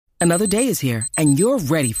Another day is here, and you're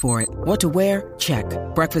ready for it. What to wear? Check.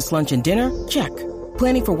 Breakfast, lunch, and dinner? Check.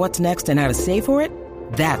 Planning for what's next and how to save for it?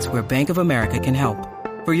 That's where Bank of America can help.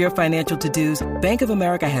 For your financial to-dos, Bank of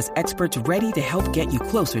America has experts ready to help get you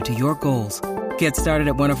closer to your goals. Get started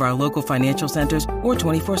at one of our local financial centers or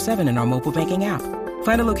 24/7 in our mobile banking app.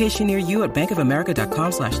 Find a location near you at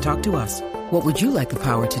bankofamerica.com/talktous. What would you like the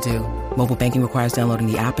power to do? Mobile banking requires downloading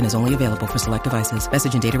the app and is only available for select devices.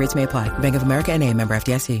 Message and data rates may apply. Bank of America N.A., member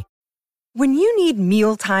FDIC. When you need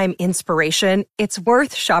mealtime inspiration, it's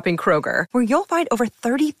worth shopping Kroger, where you'll find over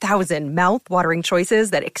 30,000 mouth-watering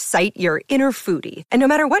choices that excite your inner foodie. And no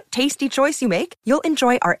matter what tasty choice you make, you'll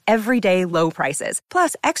enjoy our everyday low prices,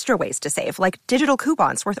 plus extra ways to save, like digital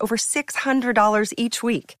coupons worth over $600 each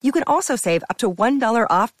week. You can also save up to $1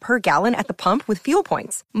 off per gallon at the pump with fuel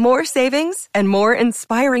points. More savings and more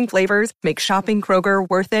inspiring flavors make shopping Kroger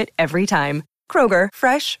worth it every time. Kroger,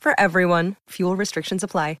 fresh for everyone. Fuel restrictions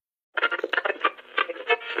apply.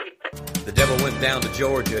 The devil went down to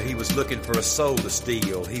Georgia. He was looking for a soul to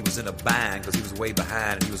steal. He was in a bind because he was way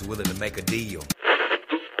behind and he was willing to make a deal.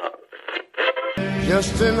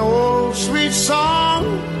 Just an old sweet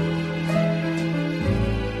song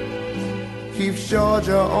keeps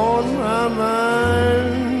Georgia on my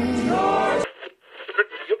mind. Let's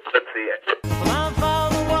see it. My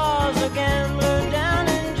father was a gambler down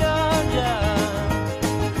in Georgia,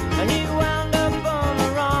 and he wound up on the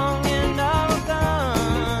wrong end of a gun.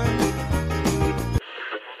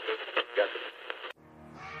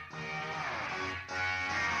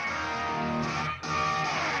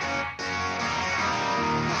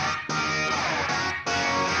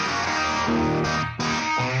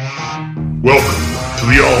 Welcome to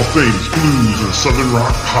the All Things Blues and Southern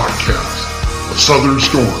Rock Podcast, a southern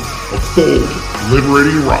storm of bold,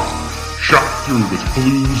 liberating rock, shot through with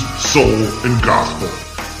blues, soul, and gospel.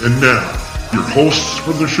 And now, your hosts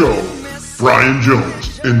for the show, Brian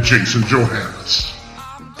Jones and Jason Johannes.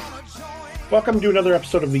 Welcome to another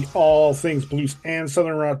episode of the All Things Blues and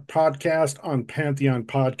Southern Rock Podcast on Pantheon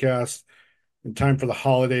Podcast in time for the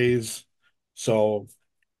holidays. So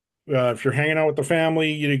if you're hanging out with the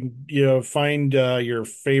family, you find your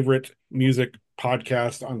favorite music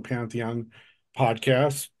podcast on Pantheon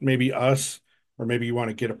Podcast, maybe us, or maybe you want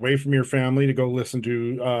to get away from your family to go listen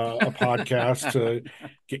to a podcast to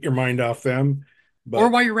get your mind off them. Or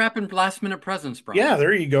while you're wrapping last minute presents, Brian. Yeah,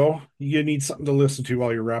 there you go. You need something to listen to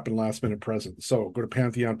while you're wrapping last minute presents. So go to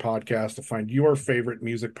Pantheon Podcast to find your favorite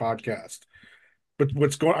music podcast. But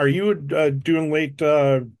are you doing late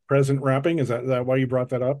present wrapping? Is that why you brought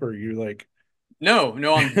that up? Or are you like... No,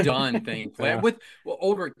 I'm done, thankfully. Yeah. With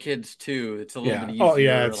older kids too, it's a little bit easier. Oh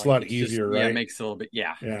yeah, it's a lot easier, right? Yeah, it makes it a little bit,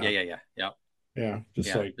 yeah.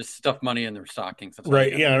 Just stuff money in their stockings. That's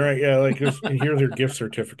right, right, yeah. Like here's your gift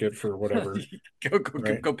certificate for whatever.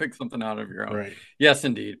 Go pick something out of your own. Right. Yes,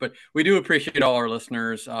 indeed. But we do appreciate all our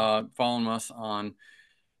listeners following us on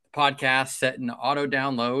podcast, set an auto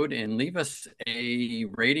download, and leave us a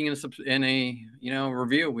rating and a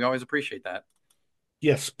review. We always appreciate that.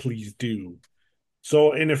 Yes, please do.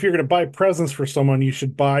 So, and if you're going to buy presents for someone, you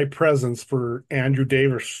should buy presents for Andrew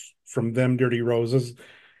Davis from Them Dirty Roses.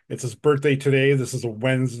 It's his birthday today. This is a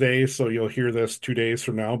Wednesday, so you'll hear this 2 days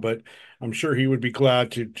from now, but I'm sure he would be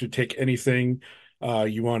glad to take anything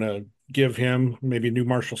you want to give him, maybe a new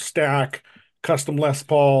Marshall Stack, custom Les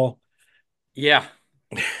Paul. Yeah.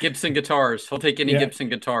 Gibson guitars. He'll take any Gibson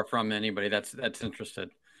guitar from anybody that's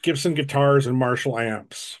interested. Gibson guitars and Marshall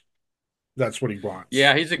amps. That's what he wants.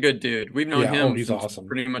 Yeah, he's a good dude. We've known him he's since awesome.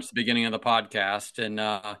 Pretty much the beginning of the podcast. And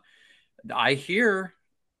I hear,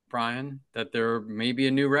 Brian, that there may be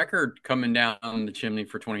a new record coming down the chimney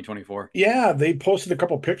for 2024. Yeah, they posted a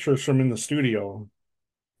couple pictures from in the studio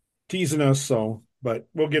teasing us, but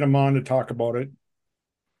we'll get him on to talk about it.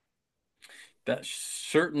 That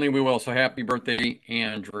certainly we will. So happy birthday,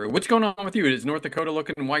 Andrew. What's going on with you? Is North Dakota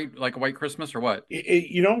looking white, like a white Christmas, or what?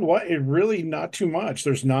 You know what? It really not too much.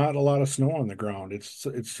 There's not a lot of snow on the ground. It's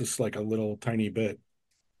just like a little tiny bit.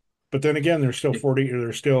 But then again, there's still 40.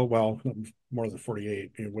 There's still more than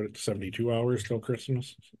 48. What 72 hours till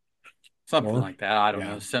Christmas? Something like that. I don't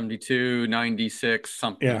know. 72, 96,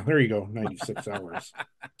 something. Yeah, there you go. 96 hours.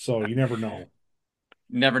 So you never know.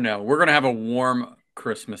 Never know. We're gonna have a warm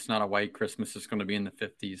Christmas, not a white Christmas. It's going to be in the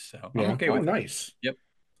 50s, so I'm okay with nice. Yep.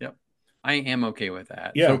 I am okay with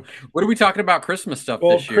that. Yeah. So what are we talking about Christmas stuff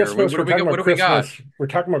this year? Christmas, What do we got? We're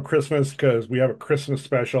talking about Christmas because we have a Christmas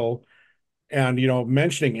special. And,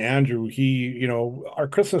 mentioning Andrew, our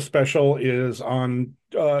Christmas special is on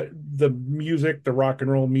the music, the rock and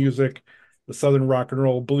roll music, the Southern rock and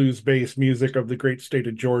roll blues-based music of the great state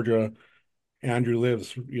of Georgia. Andrew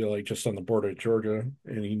lives, like just on the border of Georgia,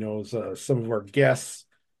 and he knows some of our guests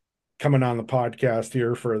coming on the podcast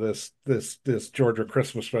here for this Georgia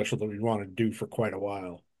Christmas special that we want to do for quite a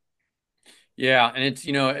while. Yeah, and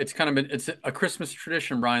it's kind of it's a Christmas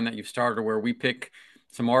tradition, Brian, that you've started where we pick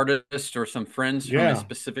some artists or some friends from a Yeah.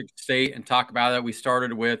 specific state and talk about it. We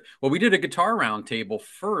started with, well, we did a guitar round table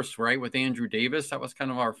first, right, with Andrew Davis. That was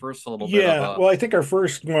kind of our first little bit of Yeah, well, I think our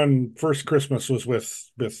first Christmas was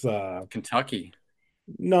with Kentucky.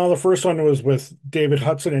 no, the first one was with David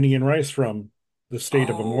Hudson and Ian Rice from the state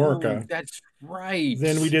of Oh, Amorica. that's right.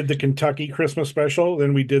 Then we did the Kentucky Christmas special.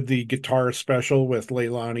 Then we did the guitar special with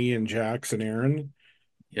Leilani and Jax and Aaron.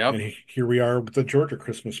 Yep. And here we are with the Georgia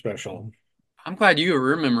Christmas special. I'm glad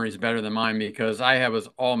your memory is better than mine because I was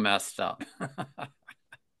all messed up.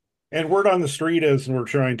 And word on the street is we're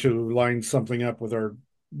trying to line something up with our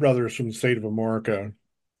brothers from the state of Amorica to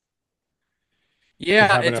Yeah,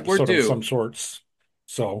 have an we're episode of due. some sorts.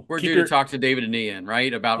 So We're keep due your to talk to David and Ian,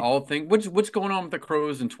 right, about all things. What's going on with the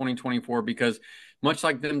Crows in 2024? Because much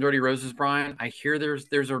like them Dirty Roses, Brian, I hear there's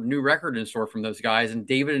a new record in store from those guys, and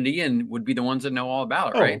David and Ian would be the ones that know all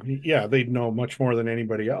about it, right? yeah, they'd know much more than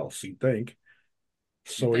anybody else, you'd think.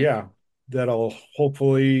 So think? yeah, that'll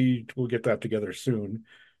hopefully we'll get that together soon.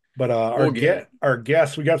 But our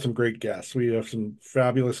guests, we got some great guests. We have some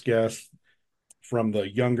fabulous guests from the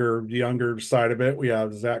younger side of it. We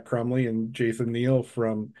have Zach Crumley and Jason Neal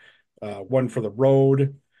from One for the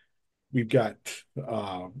Road. We've got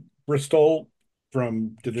Bristol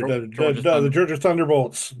from the Georgia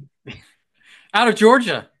Thunderbolts. Out of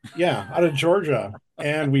Georgia. Yeah, out of Georgia.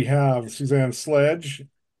 And we have Suzanne Sledge.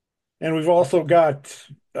 And we've also got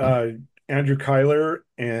Andrew Kyler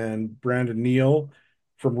and Brandon Neal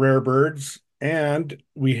from Rare Birds. And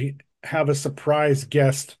we have a surprise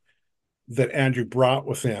guest that Andrew brought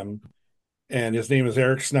with him. And his name is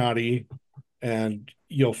Eric Snoddy. And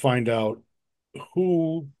you'll find out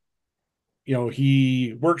who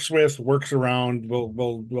he works around.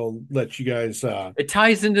 We'll let you guys it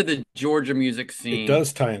ties into the Georgia music scene. It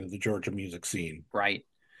does tie into the Georgia music scene. Right.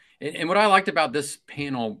 And what I liked about this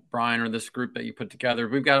panel, Brian, or this group that you put together,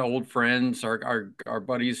 we've got old friends, our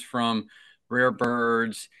buddies from Rare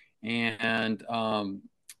Birds, and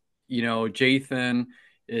Jathan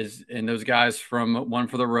and those guys from One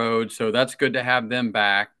for the Road. So that's good to have them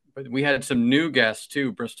back. But we had some new guests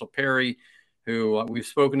too, Bristol Perry, who we've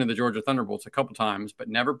spoken to the Georgia Thunderbolts a couple times, but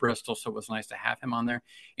never Bristol. So it was nice to have him on there.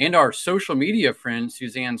 And our social media friend,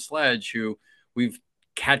 Suzanne Sledge, who we've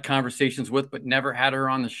had conversations with, but never had her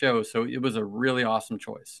on the show. So it was a really awesome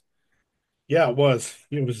choice. Yeah, it was.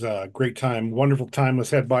 It was a great time. Wonderful time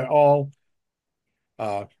was had by all.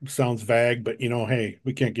 Sounds vague, but hey,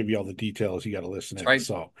 we can't give you all the details. You got to listen in. Right.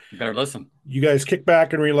 So you better listen. You guys kick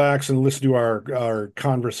back and relax and listen to our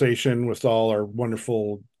conversation with all our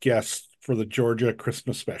wonderful guests for the Georgia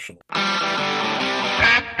Christmas special.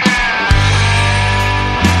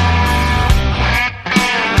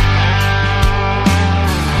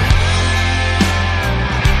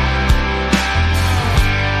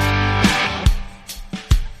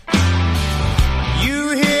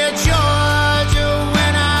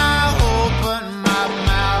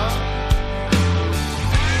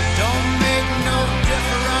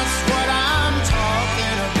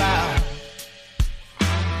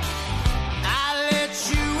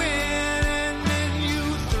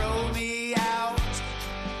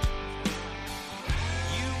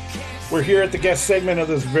 We're here at the guest segment of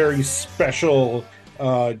this very special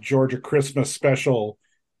Georgia Christmas special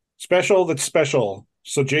that's special.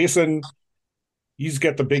 So Jason, he's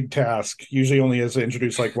got the big task. Usually only has to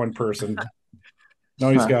introduce like one person. Now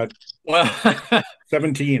he's got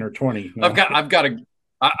 17 or 20. No.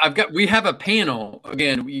 We have a panel.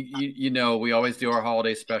 Again, we always do our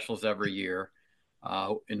holiday specials every year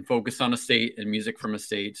and focus on a state and music from a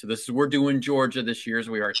state. So we're doing Georgia this year, as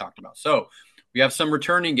we already talked about. So we have some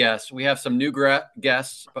returning guests. We have some new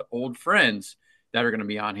guests, but old friends that are going to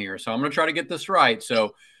be on here. So I'm going to try to get this right.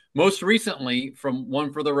 So most recently from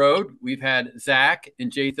One for the Road, we've had Zach and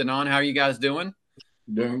Jathan on. How are you guys doing?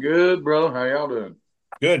 Doing good, brother. How y'all doing?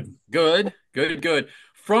 Good.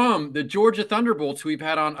 From the Georgia Thunderbolts, we've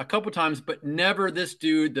had on a couple times, but never this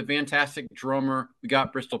dude, the fantastic drummer. We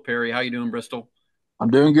got Bristol Perry. How you doing, Bristol?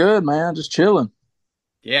 I'm doing good, man. Just chilling.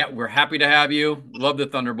 Yeah, we're happy to have you. Love the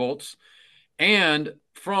Thunderbolts. And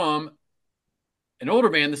from an older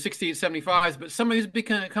band, the 6875s, but somebody who's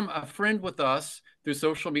become a friend with us through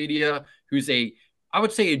social media, who's I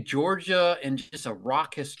would say a Georgia and just a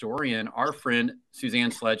rock historian, our friend,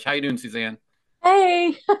 Suzanne Sledge. How you doing, Suzanne?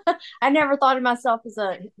 Hey, I never thought of myself as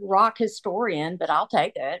a rock historian, but I'll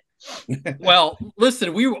take it. Well,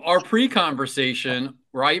 listen, our pre-conversation,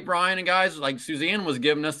 right, Brian and guys, like Suzanne was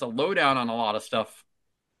giving us a lowdown on a lot of stuff.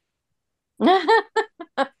 Yeah.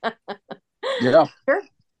 Sure.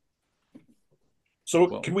 So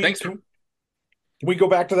Well, can we thanks can we go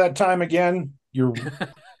back to that time again? You're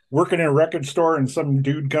working in a record store and some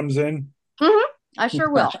dude comes in. I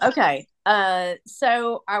sure will. Okay.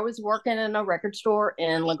 So I was working in a record store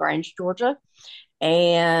in LaGrange, Georgia,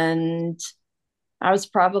 and I was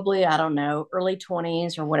probably, I don't know, early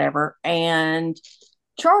 20s or whatever. And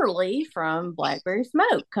Charlie from Blackberry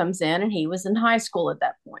Smoke comes in, and he was in high school at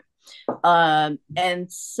that point.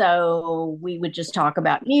 And so we would just talk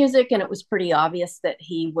about music, and it was pretty obvious that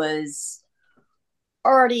he was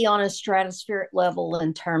already on a stratospheric level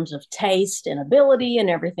in terms of taste and ability and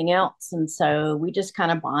everything else. And so we just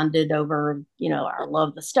kind of bonded over, our love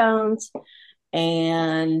of the Stones.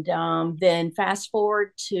 And then fast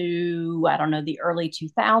forward to, I don't know, the early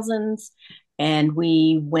 2000s. And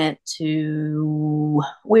we were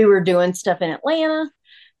doing stuff in Atlanta.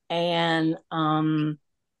 And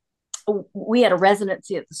we had a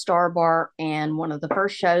residency at the Star Bar, and one of the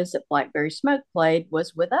first shows that Blackberry Smoke played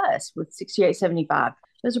was with us with 6875. It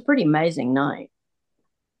was a pretty amazing night.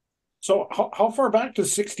 So how far back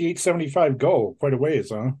does 6875 go? Quite a ways,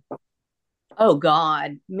 huh? Oh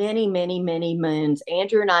God, many, many, many moons.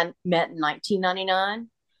 Andrew and I met in 1999,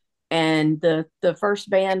 and the first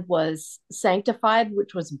band was Sanctified,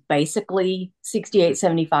 which was basically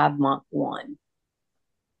 6875 Monk 1.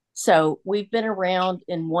 So we've been around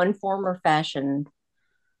in one form or fashion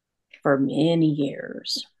for many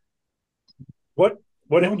years. What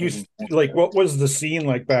have you like? What was the scene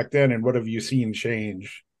like back then, and what have you seen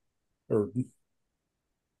change? Or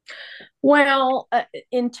Well,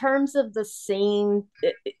 in terms of the scene,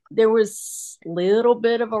 there was a little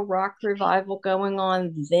bit of a rock revival going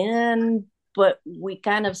on then, but we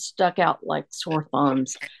kind of stuck out like sore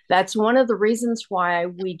thumbs. That's one of the reasons why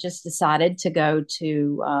we just decided to go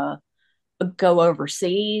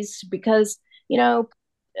overseas, because uh,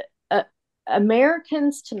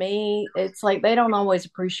 Americans, to me, it's like they don't always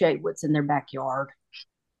appreciate what's in their backyard.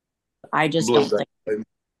 I just don't think.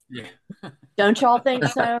 Yeah. Don't y'all think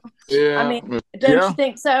so? Yeah. I mean, don't you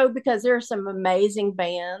think so? Because there are some amazing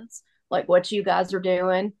bands like what you guys are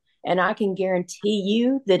doing. And I can guarantee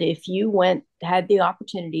you that if you had the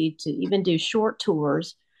opportunity to even do short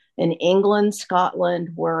tours in England, Scotland,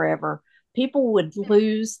 wherever, people would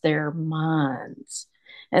lose their minds.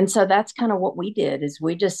 And so that's kind of what we did, is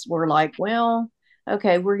we just were like, well,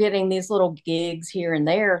 okay, we're getting these little gigs here and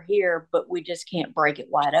there here, but we just can't break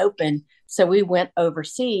it wide open. So we went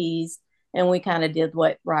overseas, and we kind of did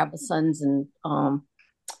what Rival Sons and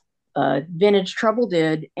Vintage Trouble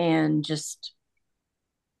did, and just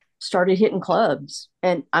started hitting clubs.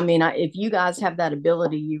 And I mean, if you guys have that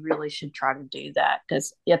ability, you really should try to do that,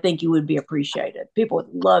 because I think you would be appreciated. People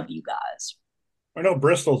would love you guys. I know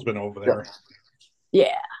Bristol's been over there.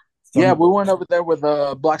 Yeah. Yeah, we went over there with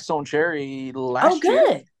Blackstone Cherry last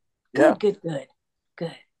year. Oh, good. Yeah.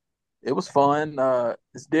 Good. It was fun.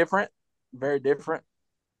 It's different, very different.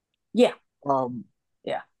 Yeah.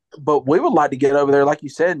 Yeah. But we would like to get over there, like you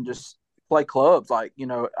said, and just play clubs. Like,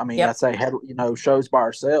 I'd say, shows by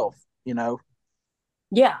ourselves,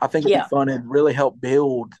 Yeah. I think it'd be fun and really help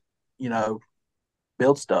build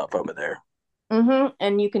stuff over there. Mm-hmm.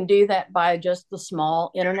 And you can do that by just the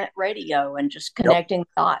small internet radio and just connecting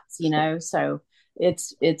dots, so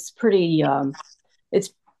it's pretty,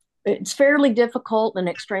 it's fairly difficult and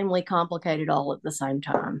extremely complicated all at the same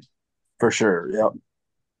time. For sure.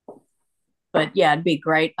 Yep. But yeah, it'd be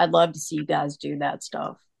great. I'd love to see you guys do that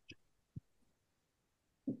stuff.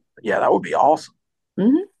 Yeah, that would be awesome.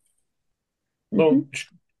 Mm-hmm. So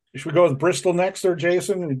should we go with Bristol next, or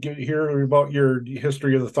Jason, and hear about your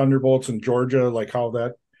history of the Thunderbolts in Georgia, like how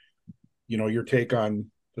that, your take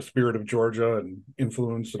on the spirit of Georgia and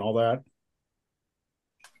influence and all that?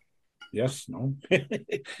 Yes, no?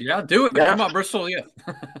 Yeah, do it. Yeah. Come on, Bristol. Yeah.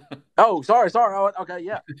 Oh, sorry. Okay,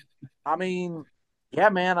 yeah. I mean, yeah,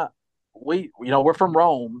 man. We're from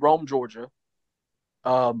Rome, Georgia.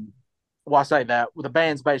 Well, I say that. Well, the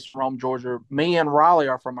band's based in Rome, Georgia. Me and Riley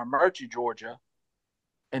are from Emergey, Georgia.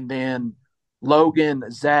 And then Logan,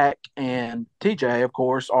 Zach, and TJ, of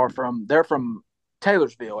course, they're from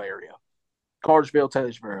Taylorsville area, Cartersville,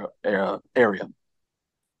 Taylorsville area.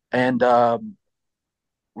 And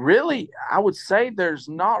really, I would say there's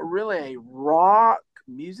not really a rock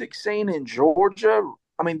music scene in Georgia.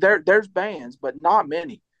 I mean, there's bands, but not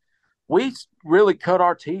many. We really cut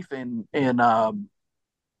our teeth in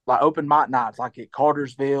like open mic nights, like at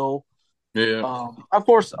Cartersville, Yeah. Of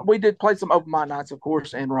course, we did play some open mic nights, of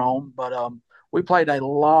course, in Rome, but we played a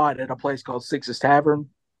lot at a place called Six's Tavern.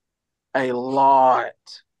 A lot.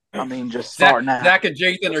 I mean, just starting out. Zach and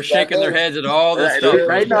Jason are shaking their heads at all this stuff.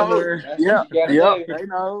 They know. Yeah, they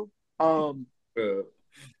know.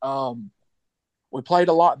 We played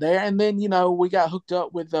a lot there, and then we got hooked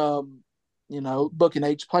up with Booking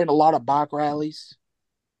H, playing a lot of bike rallies.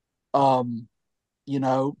 You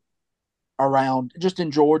know, around just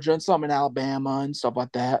in Georgia and some in Alabama and stuff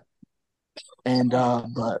like that. And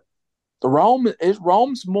but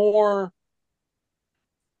Rome's more.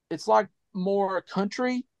 It's like more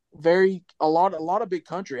country. A lot of big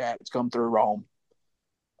country acts come through Rome.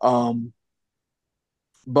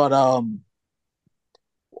 But I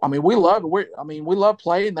mean, we love it. We love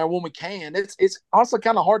playing there when we can. It's also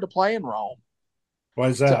kind of hard to play in Rome. Why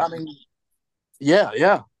is that? So,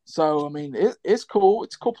 yeah. So I mean, it's cool.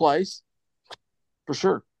 It's a cool place for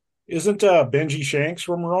sure. Isn't Benji Shanks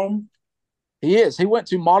from Rome? He is. He went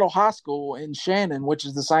to Model High School in Shannon, which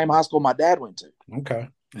is the same high school my dad went to. Okay.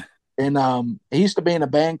 And he used to be in a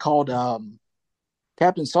band called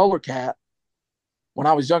Captain Solar Cat. When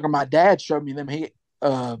I was younger, my dad showed me them. He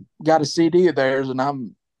got a CD of theirs, and I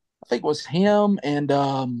think it was him and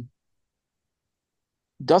I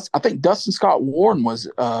think Dustin Scott Warren was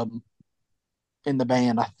in the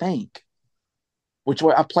band, I think. Which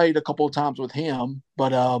I played a couple of times with him,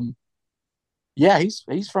 but yeah,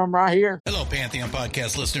 he's from right here. Hello, Pantheon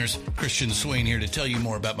Podcast listeners. Christian Swain here to tell you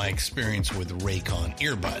more about my experience with Raycon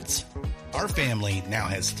earbuds. Our family now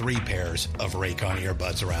has 3 pairs of Raycon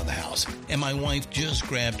earbuds around the house, and my wife just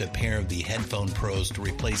grabbed a pair of the Headphone Pros to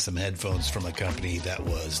replace some headphones from a company that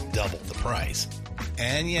was double the price.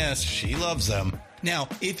 And yes, she loves them. Now,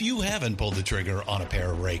 if you haven't pulled the trigger on a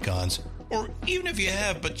pair of Raycons, or even if you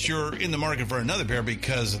have, but you're in the market for another pair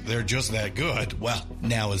because they're just that good, well,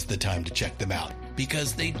 now is the time to check them out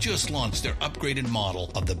because they just launched their upgraded model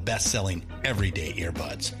of the best-selling everyday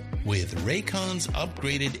earbuds. With Raycon's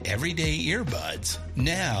upgraded everyday earbuds,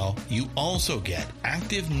 now you also get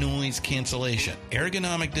active noise cancellation,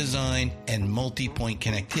 ergonomic design, and multi-point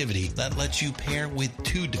connectivity that lets you pair with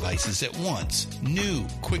 2 devices at once. New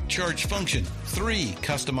quick charge function, 3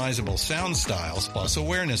 customizable sound styles, plus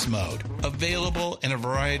awareness mode. Available in a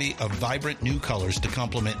variety of vibrant new colors to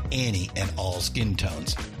complement any and all skin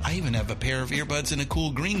tones. I even have a pair of earbuds in a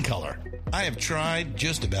cool green color. I have tried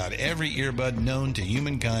just about every earbud known to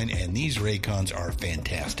humankind, and these Raycons are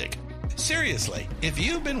fantastic. Seriously, if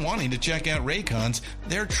you've been wanting to check out Raycons,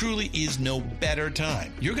 there truly is no better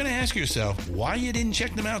time. You're going to ask yourself why you didn't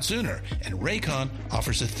check them out sooner, and Raycon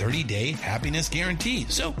offers a 30-day happiness guarantee.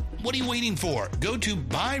 So what are you waiting for? Go to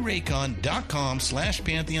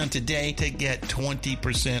buyraycon.com/Pantheon today to get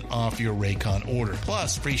 20% off your Raycon order,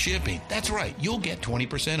 plus free shipping. That's right, you'll get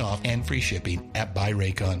 20% off and free shipping at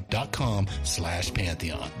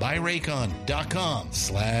buyraycon.com/Pantheon.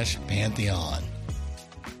 buyraycon.com/Pantheon.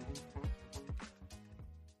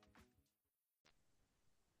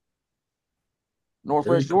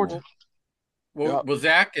 Northwest Georgia. Well,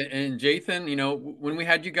 Zach and Jathan, when we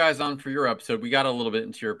had you guys on for your episode, we got a little bit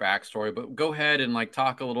into your backstory, but go ahead and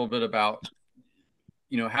talk a little bit about,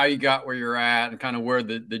 how you got where you're at and kind of where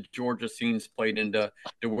the Georgia scenes played into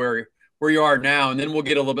where you are now. And then we'll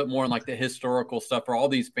get a little bit more on the historical stuff for all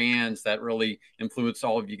these bands that really influenced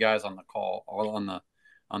all of you guys on the call, all on the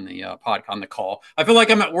call. I feel like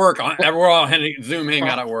I'm at work. We're all Zoom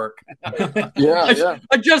hangout at work. Yeah,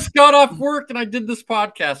 I just got off work and I did this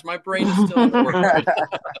podcast. My brain is still at work.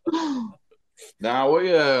 Now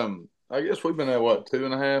we, I guess we've been at what,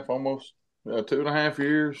 2.5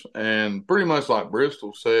 years, and pretty much like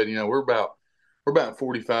Bristol said, we're about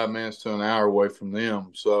 45 minutes to an hour away from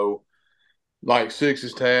them. So, like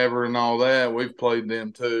Six's Tavern and all that, we've played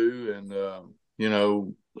them too, and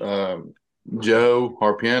Joe,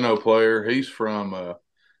 our piano player, he's from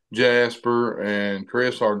Jasper, and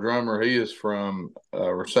Chris, our drummer, he is from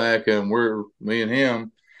Resaca, and me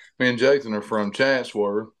and Jathan are from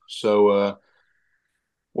Chatsworth. So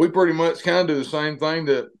we pretty much kind of do the same thing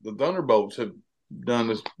that the Thunderbolts have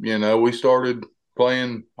done. We started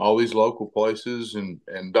playing all these local places and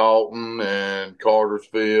Dalton and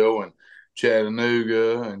Cartersville and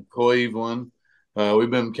Chattanooga and Cleveland. We've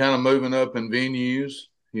been kind of moving up in venues,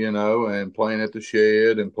 and playing at the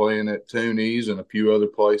Shed and playing at Tooney's and a few other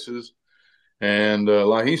places. And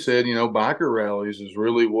like he said, biker rallies is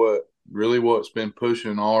really what's been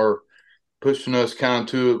pushing us kind of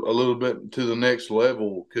to a little bit to the next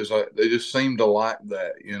level, because they just seem to like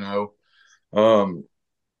that,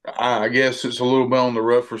 I guess it's a little bit on the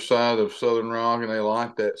rougher side of Southern rock, and they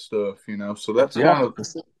like that stuff, so that's kind of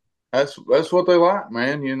that's what they like,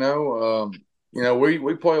 man. We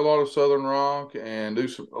play a lot of Southern rock and do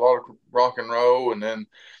a lot of rock and roll, and then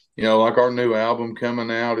like our new album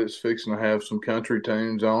coming out, it's fixing to have some country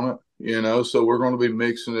tunes on it. So we're going to be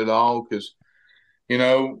mixing it all because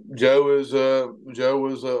Joe is a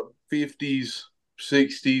 50s,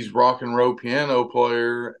 60s rock and roll piano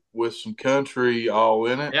player with some country all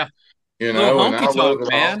in it. Yeah, and honky I love tonk, it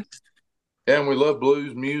man. all. Yeah, and we love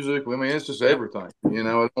blues music. I mean, it's just everything. I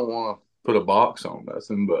don't want to put a box on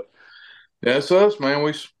nothing, but that's us, man.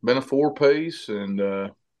 We've been a 4-piece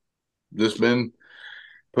and just been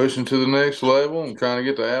pushing to the next level and trying to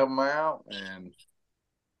get the album out and,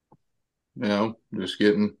 just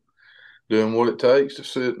doing what it takes to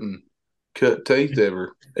sit and cut teeth every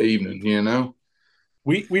evening.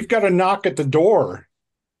 We've got a knock at the door.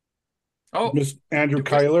 Oh, Miss Andrew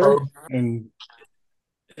Kyler. And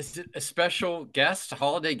is it a special guest, a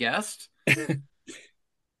holiday guest? As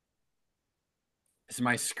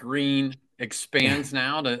my screen expands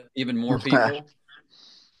now to even more people.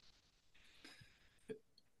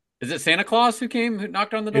 Is it Santa Claus who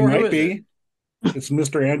knocked on the door? It might be. It's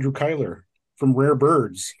Mr. Andrew Kyler from Rare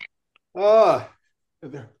Birds.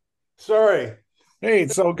 Sorry. Hey,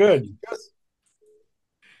 it's all good.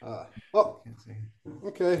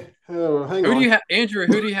 Okay. Hang Who on. do you have, Andrew?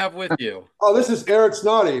 Who do you have with you? Oh, this is Eric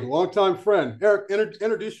Snoddy, longtime friend. Eric,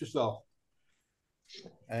 introduce yourself.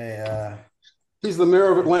 Hey, he's the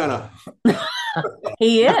mayor of Atlanta.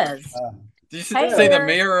 He is. Did you say the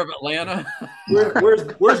mayor of Atlanta?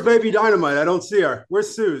 Where's Baby Dynamite? I don't see her.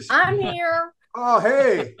 Where's Suze? I'm here. Oh,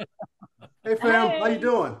 hey. Hey, fam. Hey. How you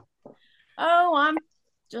doing? Oh, I'm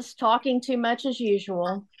just talking too much as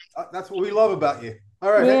usual. That's what we love about you.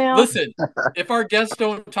 All right. Yeah. Listen, if our guests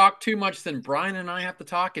don't talk too much, then Brian and I have to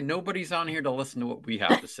talk, and nobody's on here to listen to what we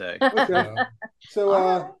have to say. Okay.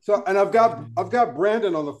 And I've got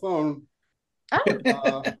Brandon on the phone.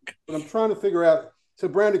 But I'm trying to figure out. So,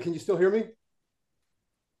 Brandon, can you still hear me?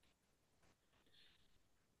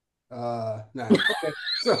 No. Okay.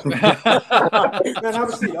 So, man, have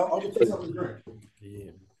a seat. I'll get you something to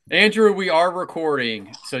drink. Andrew, we are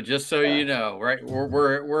recording, so just so you know, right?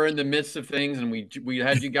 We're in the midst of things, and we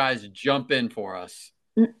had you guys jump in for us.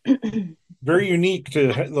 Very unique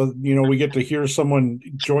to we get to hear someone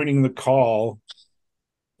joining the call.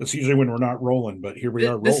 That's usually when we're not rolling, but here we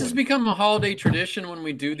are rolling. This has become a holiday tradition when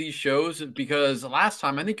we do these shows because last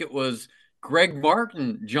time I think it was Greg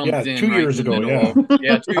Martin jumped in 2 years ago. 2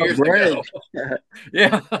 years ago.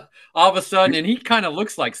 Yeah, all of a sudden, and he kind of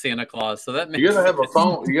looks like Santa Claus, so that makes you gotta have a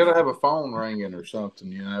phone. You gotta have a phone ringing or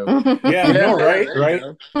something, Yeah, right.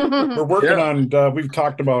 We're working on. We've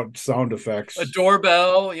talked about sound effects. A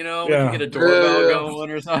doorbell, we can get a doorbell going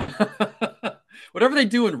or something. Whatever they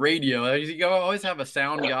do in radio, you always have a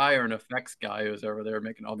sound guy or an effects guy who's over there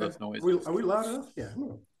making all those noises. Are we loud enough? Yeah,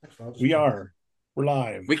 we are. We're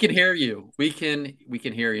live. We can hear you. We can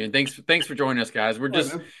hear you. And thanks for joining us, guys. We're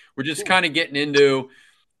just kind of getting into,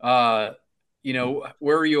 where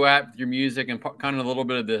are you at with your music and kind of a little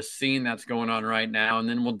bit of the scene that's going on right now, and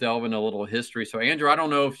then we'll delve into a little history. So, Andrew, I don't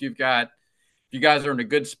know if you guys are in a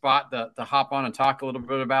good spot to hop on and talk a little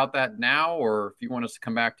bit about that now, or if you want us to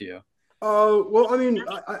come back to you. Well, I mean,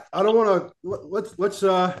 I don't want to.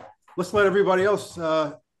 Let's let everybody else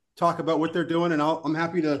talk about what they're doing, and I'm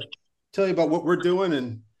happy to tell you about what we're doing,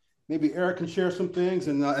 and maybe Eric can share some things.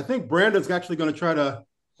 And I think Brandon's actually going to try to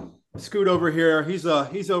scoot over here. He's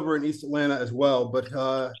over in East Atlanta as well, but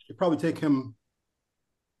it'll probably take him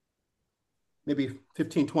maybe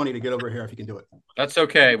 15, 20 to get over here if he can do it. That's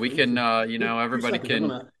okay. We can, everybody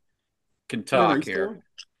can talk here.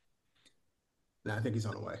 No, I think he's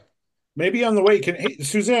on the way. Maybe on the way. Hey,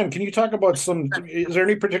 Suzanne, can you talk about is there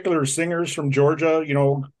any particular singers from Georgia,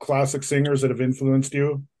 classic singers that have influenced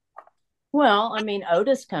you? Well, I mean,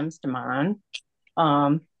 Otis comes to mind.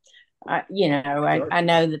 I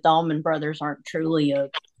know that the Allman Brothers aren't truly a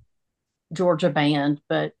Georgia band,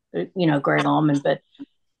 but, Greg Allman. But,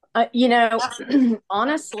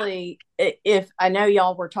 honestly, if I know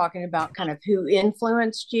y'all were talking about kind of who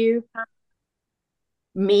influenced you,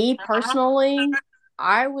 me personally,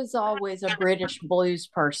 I was always a British blues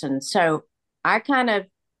person. So I kind of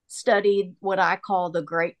studied what I call the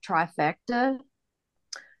Great Trifecta,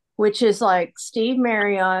 which is like Steve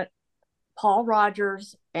Marriott, Paul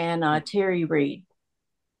Rogers, and Terry Reid.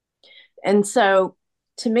 And so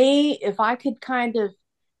to me, if I could kind of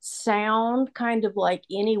sound kind of like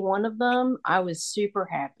any one of them, I was super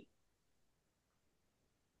happy.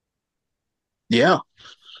 Yeah,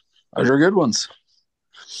 those are good ones.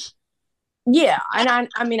 Yeah, and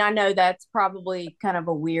I mean, I know that's probably kind of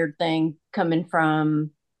a weird thing coming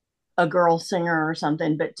from a girl singer or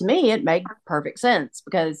something, but to me it made perfect sense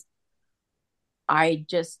because I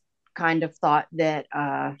just kind of thought that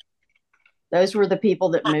those were the people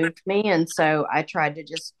that moved me, and so I tried to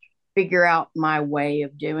just figure out my way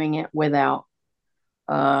of doing it without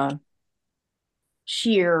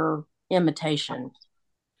sheer imitation,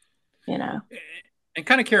 you know. And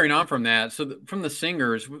kind of carrying on from that, so from the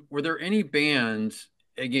singers, were there any bands,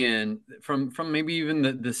 again, from maybe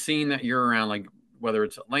even the scene that you're around, like whether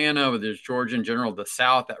it's Atlanta, whether it's Georgia in general, the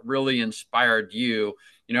South, that really inspired you,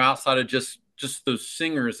 outside of just those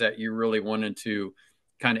singers that you really wanted to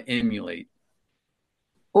kind of emulate?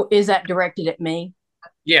 Well, is that directed at me?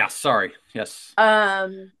 Yeah, sorry. Yes.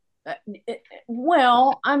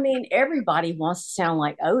 Well, I mean, everybody wants to sound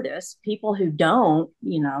like Otis. People who don't,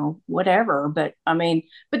 whatever. But I mean,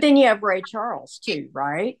 but then you have Ray Charles too,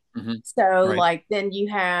 right? Mm-hmm. So Right. like then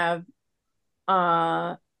you have,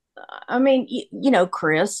 I mean,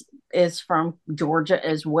 Chris is from Georgia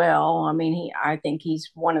as well. I mean, I think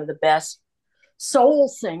he's one of the best soul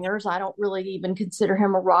singers. I don't really even consider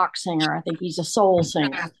him a rock singer. I think he's a soul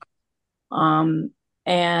singer.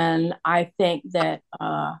 And I think that,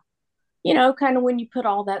 kind of when you put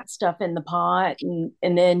all that stuff in the pot and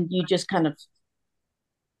then you just kind of,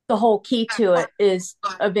 the whole key to it is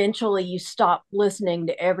eventually you stop listening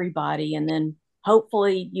to everybody. And then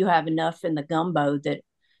hopefully you have enough in the gumbo that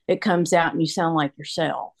it comes out and you sound like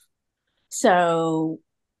yourself. So,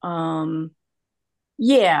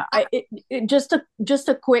 yeah, just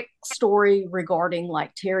a quick story regarding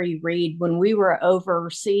like Terry Reid. When we were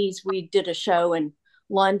overseas, we did a show in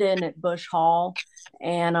London at Bush Hall,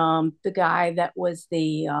 and the guy that was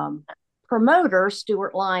the promoter,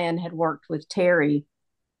 Stuart Lyon, had worked with Terry,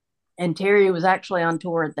 and Terry was actually on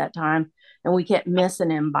tour at that time, and we kept missing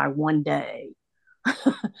him by one day.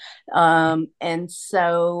 And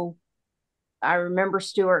so I remember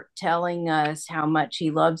Stuart telling us how much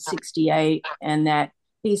he loved 68 and that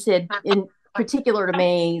he said, in particular to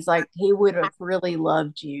me, he's like, he would have really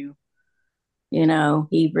loved you.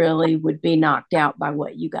 He really would be knocked out by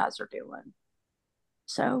what you guys are doing.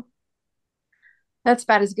 So that's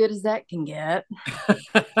about as good as that can get.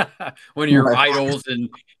 One of your idols and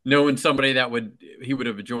knowing somebody that he would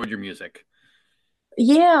have enjoyed your music.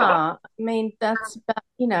 Yeah. I mean, that's about,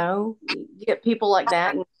 you get people like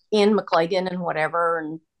that and Ian McLagan and whatever.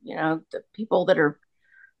 And, the people that are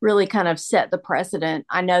really kind of set the precedent.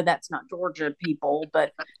 I know that's not Georgia people,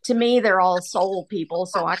 but to me, they're all soul people.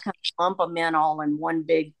 So I kind of lump them in all in one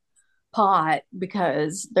big pot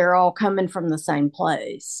because they're all coming from the same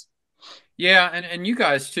place. Yeah, and you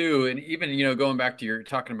guys too, and even going back to your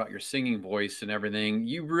talking about your singing voice and everything,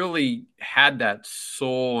 you really had that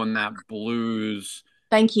soul and that blues.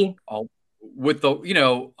 Thank you. With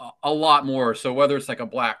the a lot more. So whether it's like a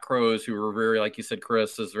Black Crowes, who were very, like you said,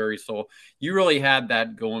 Chris is very soul. You really had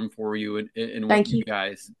that going for you in what you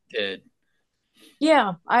guys did.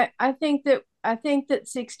 Yeah, I think that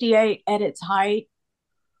 68 at its height,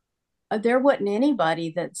 there wasn't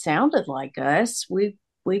anybody that sounded like us.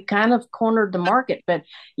 We kind of cornered the market. But,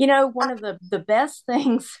 one of the best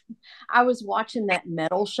things, I was watching that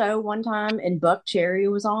metal show one time and Buck Cherry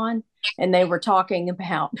was on and they were talking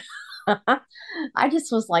about, I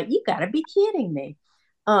just was like, you got to be kidding me.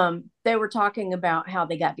 They were talking about how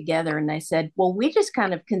they got together and they said, well, we just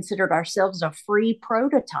kind of considered ourselves a free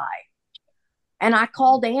prototype. And I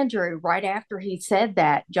called Andrew right after he said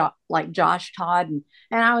that, like Josh Todd. And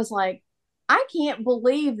I was like, I can't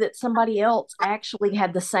believe that somebody else actually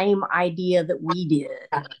had the same idea that we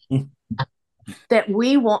did. That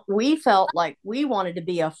we felt like we wanted to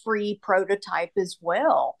be a free prototype as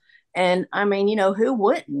well. And I mean, who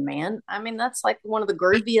wouldn't, man? I mean, that's like one of the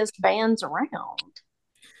grooviest bands around.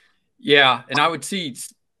 Yeah. And I would see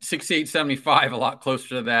 6875 a lot closer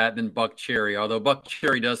to that than Buck Cherry, although Buck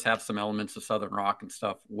Cherry does have some elements of Southern rock and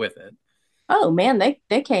stuff with it. Oh man,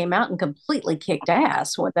 they came out and completely kicked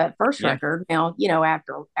ass with that first record. Now,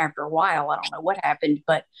 after a while, I don't know what happened,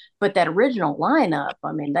 but that original lineup,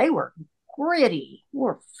 I mean, they were gritty,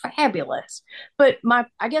 were fabulous. But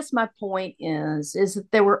I guess my point is that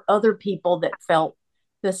there were other people that felt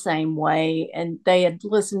the same way and they had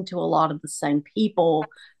listened to a lot of the same people.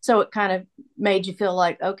 So it kind of made you feel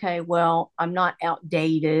like, okay, well, I'm not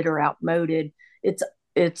outdated or outmoded. It's,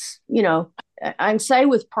 I can say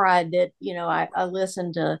with pride that, I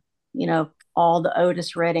listened to, all the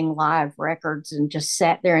Otis Redding live records and just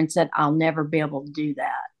sat there and said, I'll never be able to do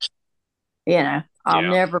that. I'll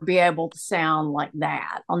never be able to sound like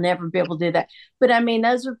that. I'll never be able to do that. But I mean,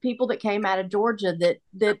 those are people that came out of Georgia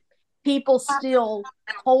that people still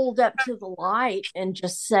hold up to the light and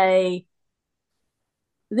just say,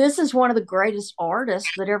 this is one of the greatest artists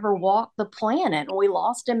that ever walked the planet. And we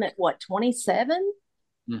lost him at what, 27?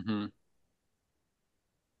 Mm-hmm.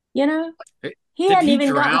 You know, Hey, he did hadn't he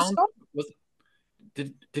even gotten drown?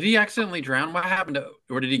 started. Did he accidentally drown? What happened to,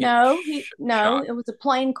 or did he get No, shot? it was a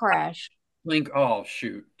plane crash. Oh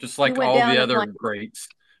shoot, just He like went all down the in a other plane. greats.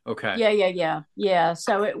 Okay. Yeah.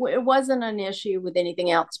 So it wasn't an issue with anything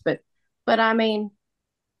else, but I mean,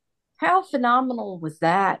 how phenomenal was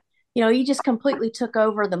that? You know, he just completely took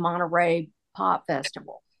over the Monterey Pop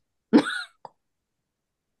Festival.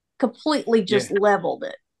 Completely Yeah. just leveled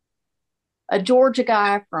it. A Georgia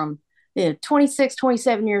guy from 26,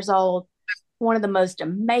 27 years old, one of the most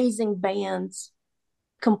amazing bands,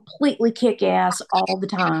 completely kick ass all the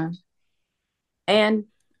time. And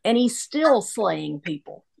he's still slaying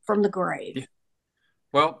people from the grave. Yeah.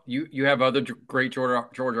 Well, you have other great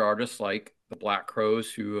Georgia artists like the Black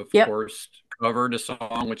Crowes, who of Yep, course covered a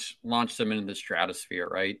song which launched them into the stratosphere,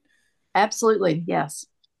 right? absolutely. Yes.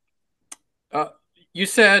 Uh, you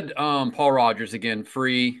said Paul Rogers again,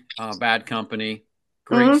 Free, Bad Company,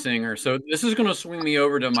 great Hmm. singer. So this is going to swing me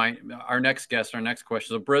over to our next guest, our next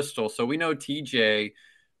question. So Bristol. So we know TJ,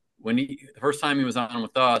 when the first time he was on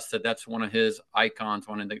with us, said that's one of his icons,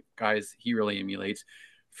 one of the guys he really emulates.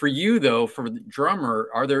 For you though, for the drummer,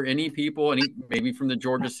 are there any people, maybe from the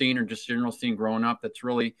Georgia scene or just general scene growing up, that's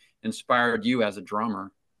really inspired you as a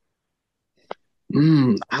drummer?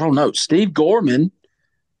 I don't know. Steve Gorman,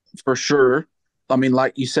 for sure. I mean,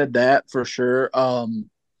 like you said, that for sure. Um,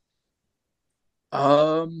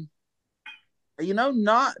 not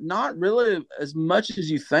really as much as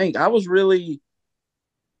you think. I was really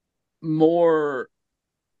more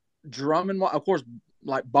drumming. Of course,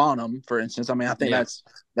 like Bonham, for instance. I mean, I think Yeah.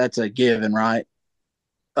 that's a given, right?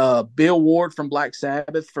 Bill Ward from Black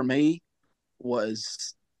Sabbath for me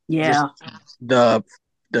was just Yeah. the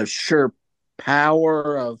sheer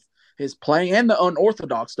power of his playing and the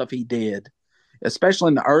unorthodox stuff he did, especially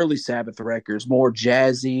in the early Sabbath records, more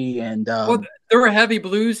jazzy and Well, there were heavy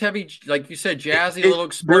blues, heavy, like you said, jazzy, a little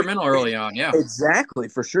experimental early on. Yeah. exactly,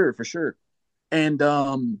 for sure, for sure. And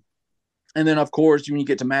then of course when you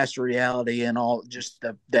get to Master Reality and all, just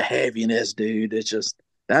the heaviness, dude, it's just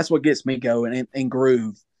that's what gets me going, and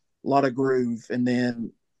groove, a lot of groove. And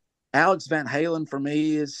then Alex Van Halen for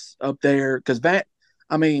me is up there because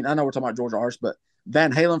I mean, I know we're talking about Georgia artists, but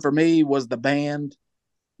Van Halen for me was the band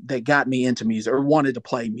that got me into music or wanted to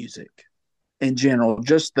play music in general.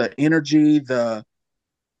 Just the energy, the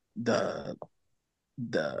I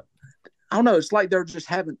don't know. It's like they're just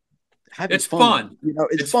having It's fun. fun. You know,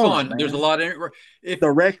 it's fun. man. There's a lot of if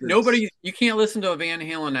the records. you can't listen to a Van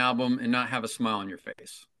Halen album and not have a smile on your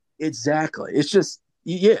face. Exactly. It's just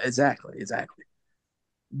exactly.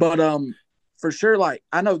 But for sure, like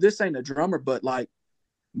I know this ain't a drummer, but like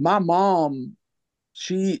my mom,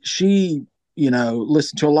 she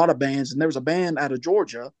listened to a lot of bands, and there was a band out of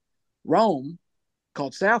Georgia, Rome,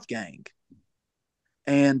 called South Gang,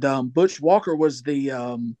 and Butch Walker was the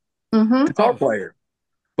guitar player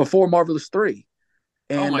before Marvelous 3.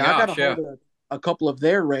 And my I got gosh, a hold of a couple of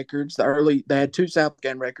their records. They had 2 South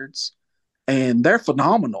Gang records, and they're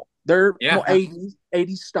phenomenal. They're more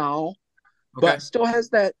 80s style, but still has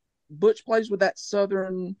that Butch plays with that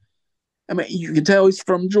southern. I mean, you can tell he's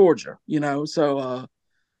from Georgia, So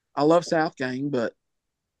I love South Gang, but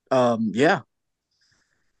yeah,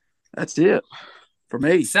 that's it for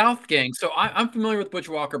me. South Gang. So I'm familiar with Butch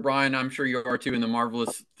Walker, Brian. I'm sure you are too, in the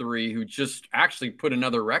Marvelous 3, who just actually put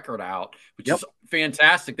another record out, which is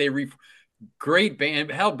fantastic. Great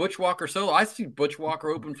band. Hell, Butch Walker solo. I see Butch Walker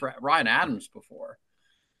open for Ryan Adams before.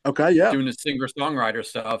 Okay, yeah. Doing the singer-songwriter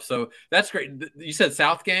stuff. So that's great. You said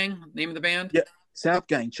South Gang, name of the band? Yeah, South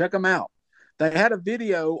Gang. Check them out. They had a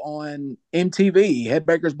video on MTV,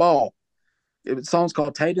 Headbangers Ball. The song's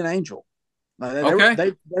called Tate and Angel.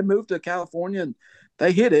 They moved to California and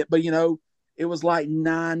they hit it, but it was like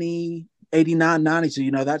 89, 90.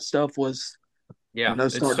 So that stuff was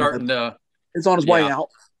it's starting to it's on its way out.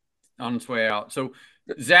 On its way out. So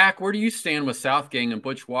Zach, where do you stand with South Gang and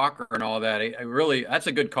Butch Walker and all that? That's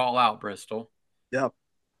a good call out, Bristol. Yeah.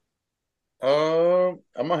 I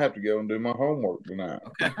might have to go and do my homework tonight.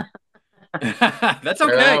 Okay. That's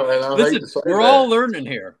okay. Listen, we're all learning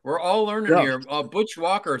here. Butch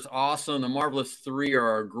Walker's awesome. The Marvelous 3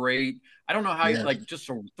 are great. I don't know how you like just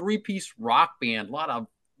a 3-piece rock band, a lot of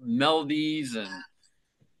melodies and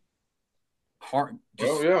heart.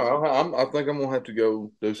 I think I'm gonna have to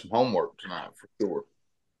go do some homework tonight for sure.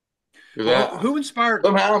 Who inspired?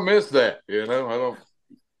 Somehow I missed that. I don't.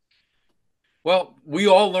 Well, we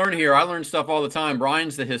all learn here. I learn stuff all the time.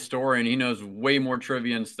 Brian's the historian. He knows way more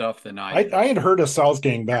trivia and stuff than I do. I had heard of South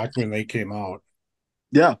Gang back when they came out.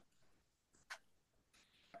 Yeah.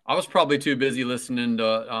 I was probably too busy listening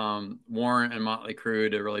to Warrant and Motley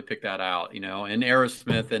Crue to really pick that out, and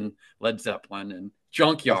Aerosmith and Led Zeppelin and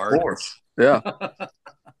Junkyard. Of course. Yeah.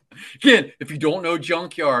 Again, if you don't know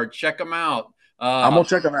Junkyard, check them out. I'm going to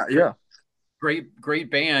check them out. Yeah.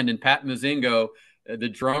 Great band. And Pat Mazingo, the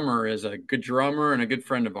drummer, is a good drummer and a good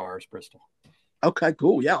friend of ours, Bristol. Okay,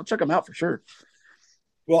 cool. Yeah, I'll check them out for sure.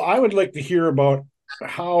 Well, I would like to hear about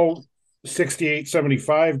how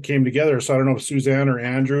 6875 came together. So I don't know if Suzanne or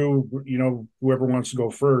Andrew, whoever wants to go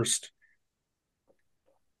first.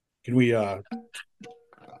 Can we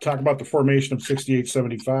talk about the formation of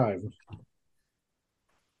 6875?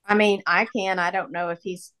 I mean, I can. I don't know if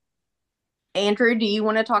he's Andrew. Do you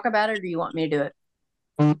want to talk about it, or do you want me to do it?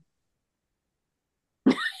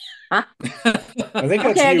 I think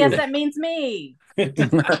that's okay. I you. guess that means me.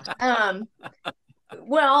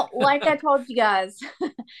 Well, like I told you guys,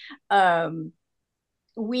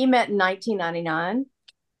 we met in 1999,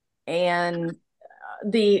 and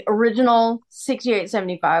the original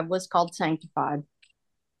 6875 was called Sanctified,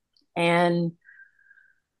 and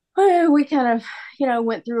we kind of,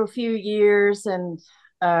 went through a few years, and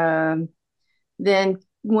then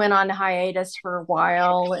went on hiatus for a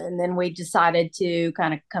while, and then we decided to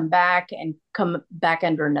kind of come back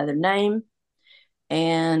under another name.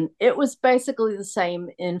 And it was basically the same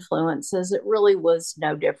influences. It really was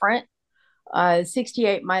no different.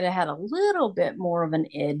 68 might have had a little bit more of an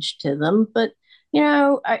edge to them, but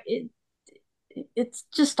it's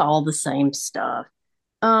just all the same stuff.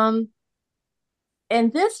 And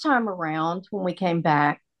this time around, when we came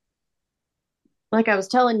back, like I was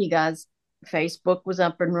telling you guys, Facebook was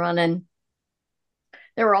up and running.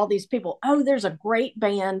 There were all these people. Oh, there's a great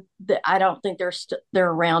band that I don't think they're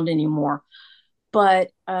around anymore.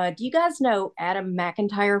 But do you guys know Adam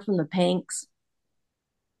McIntyre from the Pinks?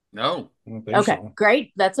 No. Okay, so.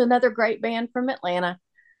 Great. That's another great band from Atlanta.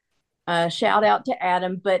 Shout out to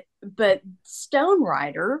Adam. But Stone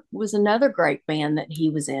Rider was another great band that he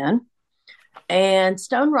was in. And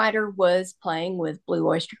Stone Rider was playing with Blue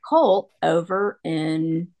Oyster Cult overseas.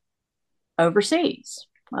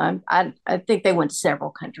 I think they went to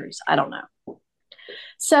several countries. I don't know.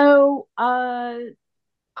 So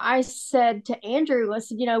I said to Andrew, I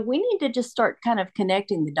said, we need to just start kind of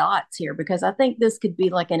connecting the dots here, because I think this could be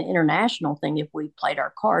like an international thing if we played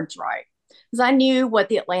our cards right. Because I knew what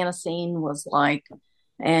the Atlanta scene was like,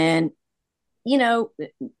 and,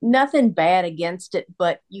 nothing bad against it,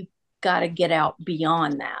 but you got to get out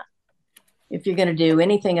beyond that if you're going to do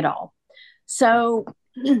anything at all. So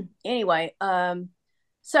anyway,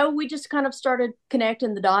 so we just kind of started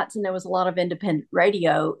connecting the dots, and there was a lot of independent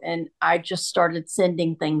radio, and I just started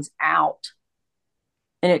sending things out,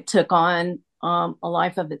 and it took on a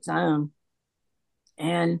life of its own.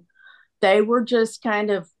 And they were just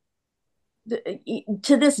kind of,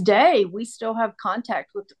 to this day, we still have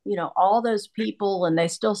contact with, all those people, and they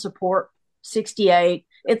still support 68.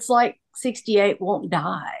 It's like 68 won't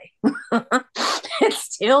die.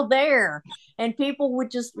 It's still there, and people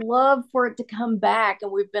would just love for it to come back.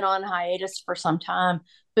 And we've been on hiatus for some time,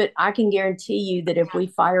 but I can guarantee you that if we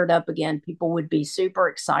fired up again, people would be super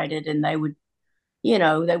excited, and they would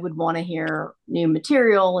want to hear new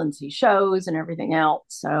material and see shows and everything else.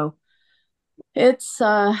 So it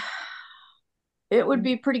would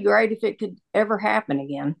be pretty great if it could ever happen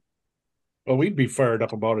again. Well, we'd be fired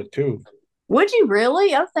up about it too. Would you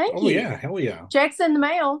really? Oh, thank you. Oh yeah, hell yeah. Checks in the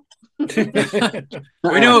mail.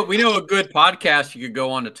 We know a good podcast you could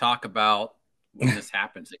go on to talk about when this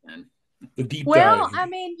happens again. The deep dive. I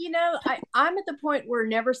mean, I'm at the point where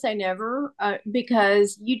never say never,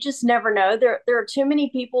 because you just never know. There are too many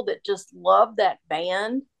people that just love that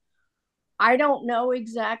band. I don't know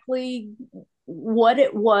exactly what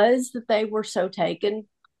it was that they were so taken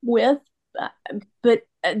with, but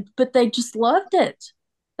they just loved it.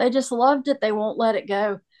 They just loved it. They won't let it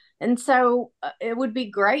go. And so it would be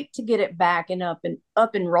great to get it back and up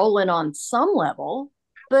and rolling on some level.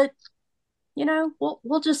 But,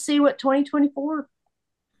 we'll just see what 2024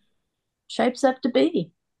 shapes up to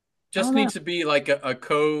be. Just needs to be like a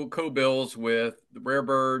co-bills with the Rare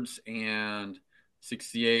Birds and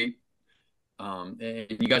 68. And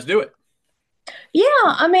you guys do it. Yeah.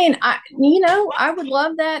 I mean, I would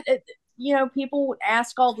love that. People would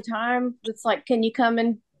ask all the time. It's like, can you come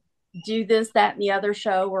and do this, that, and the other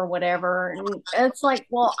show or whatever? And it's like,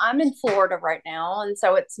 well, I'm in Florida right now, and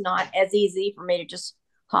so it's not as easy for me to just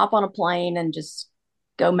hop on a plane and just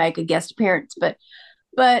go make a guest appearance. But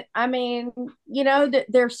I mean,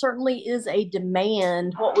 there certainly is a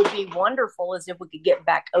demand. What would be wonderful is if we could get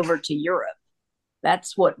back over to Europe.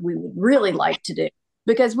 That's what we would really like to do.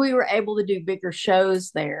 because we were able to do bigger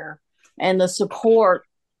shows there, and the support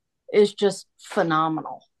is just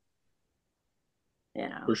phenomenal.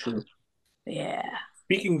 For sure. Yeah.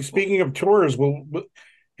 Speaking of tours, will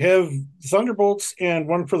have Thunderbolts and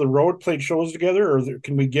One for the Road played shows together, or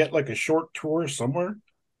can we get like a short tour somewhere?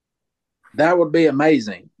 That would be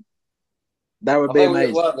amazing. That would be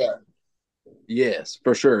amazing. Love that. Yes,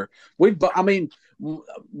 for sure. We've talked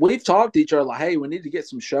to each other like, hey, we need to get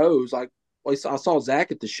some shows. Like I saw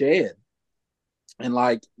Zach at the Shed, and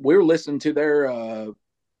like we were listening to their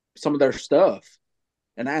some of their stuff,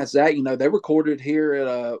 and I asked Zach, they recorded here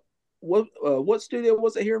at what studio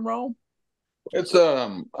was it here in Rome? It's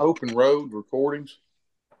Open Road Recordings.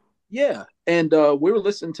 Yeah, and we were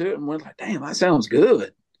listening to it, and we're like, damn, that sounds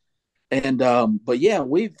good. And but yeah,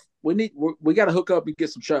 we got to hook up and get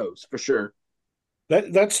some shows for sure.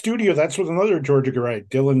 That studio, that's with another Georgia guy,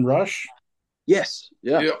 Dylan Rush. Yes,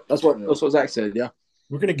 yeah, that's what Zach said. Yeah,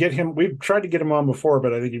 we're gonna get him. We've tried to get him on before,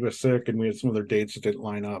 but I think he was sick, and we had some other dates that didn't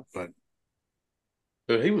line up. But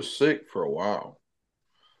he was sick for a while.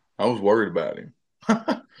 I was worried about him.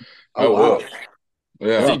 I wow. was.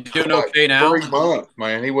 Yeah, is he doing okay now? 3 months,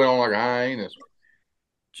 man. He went on like a hiatus.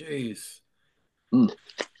 Jeez. Well,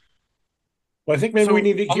 I think maybe we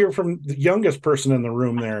need to hear from the youngest person in the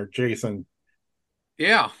room there, Jason.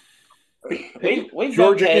 Yeah. We've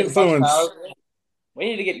Georgia influence. We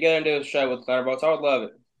need to get together and do a show with Thunderbolts. I would love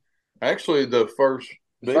it. Actually, the first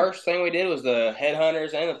thing we did was the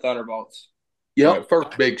Headhunters and the Thunderbolts. Yep.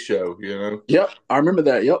 First big show, Yep, I remember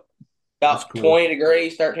that. Yep. About cool. 20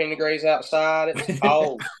 degrees, 13 degrees outside. It's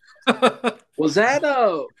cold. Was that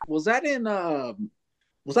in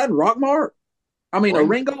Rockmart? I mean,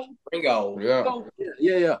 Ringo? Ringo.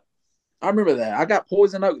 Yeah. I remember that. I got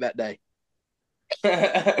poison oak that day.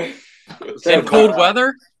 In cold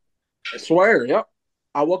weather? I swear, yep.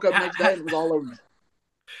 I woke up next day and it was all over me.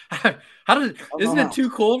 Isn't it too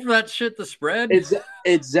cold for that shit to spread?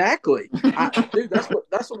 Exactly. Dude, that's what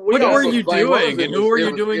we What were you doing, and who were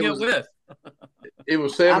you doing it with? It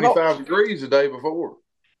was 75 degrees the day before.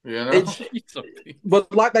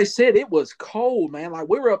 But like they said, it was cold, man. Like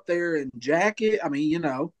we were up there in jacket. I mean,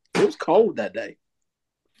 it was cold that day.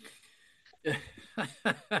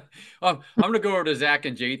 I'm going to go over to Zach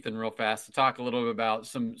and Jathan real fast to talk a little bit about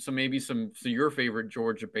some your favorite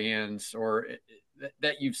Georgia bands or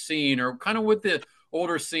that you've seen, or kind of what the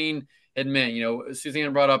older scene had meant.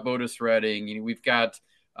 Suzanne brought up Otis Redding. We've got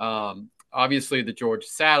obviously the Georgia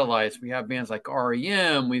Satellites. We have bands like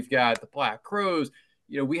REM. We've got the Black Crowes.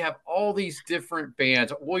 We have all these different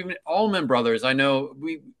bands. Well, even Allman Brothers. I know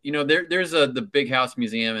there's the Big House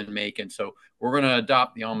Museum in Macon, so we're going to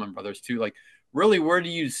adopt the Allman Brothers too. Like, really, where do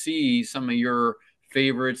you see some of your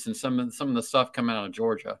favorites and some of the stuff coming out of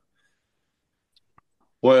Georgia?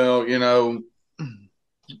 Well,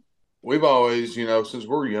 we've always, since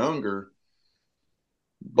we're younger,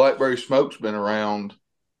 Blackberry Smoke's been around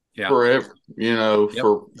forever,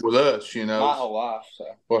 with us, My whole life. So.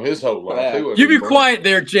 Well, his whole life. Yeah. You be quiet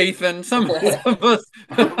there, Jathan. Some of us.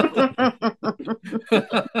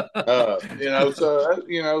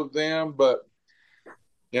 Them, but,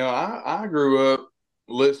 I grew up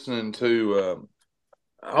listening to,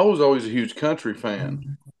 I was always a huge country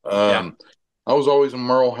fan. I was always a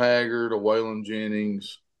Merle Haggard, a Waylon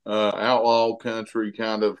Jennings, outlaw country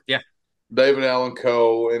kind of. Yeah. David Allan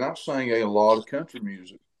Coe, and I sang a lot of country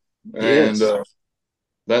music. And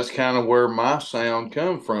that's kind of where my sound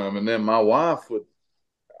come from. And then my wife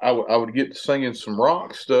I would get to singing some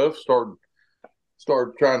rock stuff, started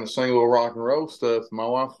trying to sing a little rock and roll stuff. And my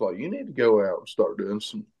wife was like, you need to go out and start doing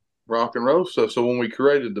some rock and roll stuff. So when we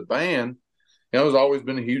created the band, it's always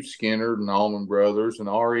been a huge Skinner and Allman Brothers and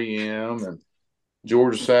REM and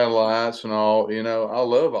Georgia Satellites and all, I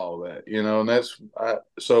love all that, and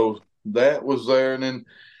so that was there. And then,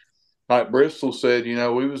 like Bristol said, I've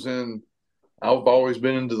always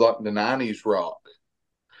been into like the 90s rock.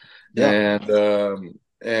 Yeah.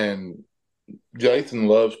 And Jathan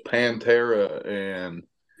loves Pantera and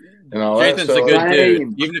all that. Jathan's a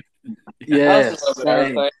good dude.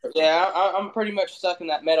 I'm pretty much stuck in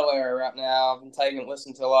that metal era right now. I've been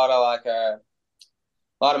listening to a lot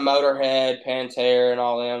of Motorhead, Pantera, and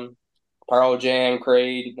all them. Pearl Jam,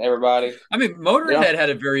 Creed, everybody. I mean, Motorhead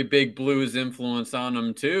had a very big blues influence on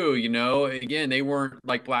them too. Again, they weren't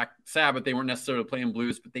like Black Sabbath; they weren't necessarily playing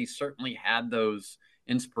blues, but they certainly had those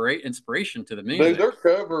inspiration to the music. Dude, their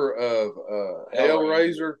cover of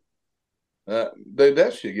Hellraiser, dude,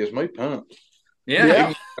 that shit gets me pumped.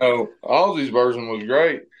 Yeah. Ozzy's version was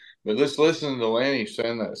great, but just listening to Lenny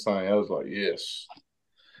sing that thing, I was like, yes.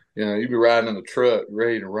 You know, you'd be riding in the truck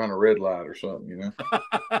ready to run a red light or something, you know.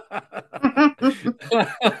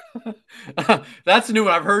 That's a new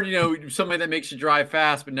one. I've heard, somebody that makes you drive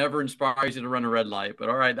fast but never inspires you to run a red light. But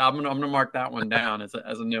all right, I'm gonna mark that one down as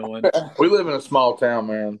a new one. We live in a small town,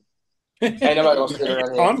 man. Ain't nobody gonna sit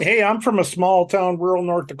around here. I'm from a small town, rural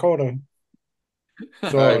North Dakota.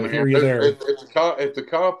 So Hey, I man, hear you there. if the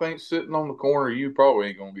cop ain't sitting on the corner, you probably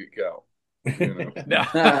ain't gonna get caught. You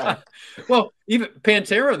know? Well, even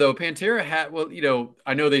Pantera though, Pantera had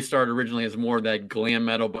I know they started originally as more of that glam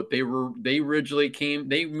metal, but they originally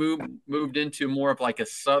moved into more of like a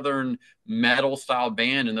southern metal style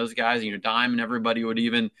band, and those guys, Dime and everybody would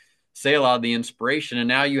even say a lot of the inspiration. And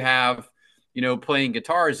now you have, playing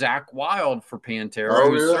guitar, Zakk Wylde for Pantera,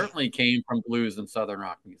 who certainly came from blues and southern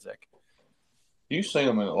rock music. You seen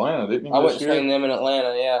them in Atlanta, didn't you? I went and seen them in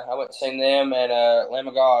Atlanta. Yeah, I went and seen them and Lamb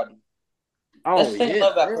of God. Oh, That's the thing I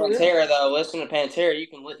love about Pantera, though. Listening to Pantera, you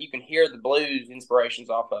can hear the blues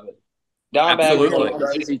inspirations off of it. Dimebag is one of the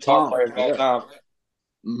greatest guitar players of all time.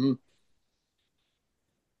 Mm-hmm.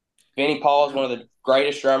 Vinnie Paul is one of the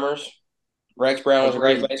greatest drummers. Rex Brown was a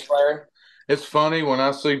great bass player. It's funny when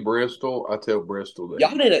I see Bristol, I tell Bristol that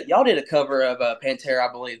Y'all did a cover of Pantera,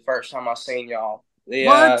 I believe, the first time I seen y'all.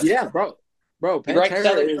 What? Yeah, bro. Pantera Great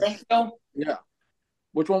Southern Trendkill? Yeah.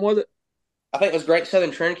 Which one was it? I think it was Great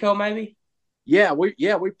Southern Trendkill, maybe. Yeah, we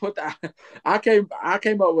put that. I came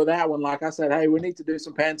up with that one. Like I said, hey, we need to do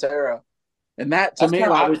some Pantera, and that to me,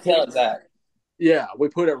 I was telling Zach. Yeah, we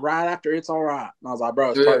put it right after It's All Right, and I was like,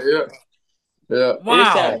 bro, it's perfect. Yeah. Wow,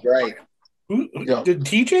 it sounded great. Did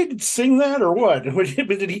TJ sing that or what?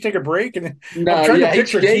 Did he take a break? And no, I'm trying to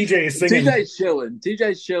picture TJ singing.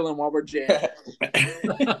 TJ's chilling while we're jamming.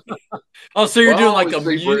 Oh, so you're doing like a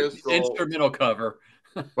instrumental cover.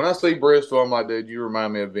 When I see Bristol, I'm like, dude, you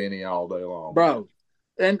remind me of Vinny all day long, bro.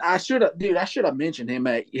 And I should have mentioned him.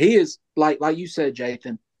 He is like you said,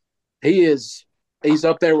 Jathan. He's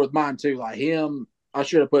up there with mine too. Like him, I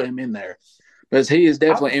should have put him in there because he is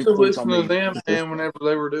definitely influenced on me. I used to listen to them, man, whenever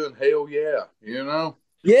they were doing Hell Yeah, Yeah,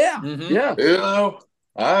 mm-hmm. Yeah.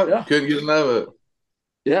 I couldn't get enough of it.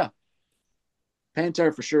 Yeah,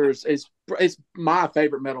 Pantera for sure is my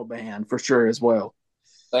favorite metal band for sure as well.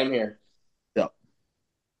 Same here.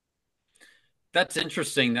 That's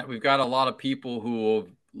interesting that we've got a lot of people who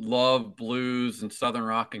love blues and southern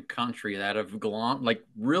rock and country that have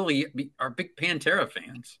really are big Pantera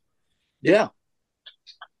fans. Yeah.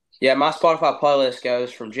 Yeah, my Spotify playlist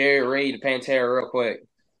goes from Jerry Reed to Pantera real quick.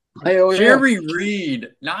 Hell yeah. Jerry Reed.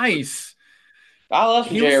 Nice. I love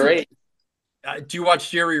Jerry Reed. Do you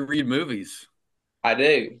watch Jerry Reed movies? I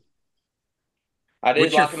do.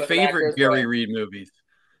 What's your favorite Jerry Reed movies?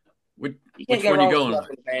 Which one are you going with?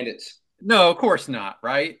 Bandits. No, of course not,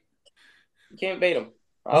 right? You can't beat them.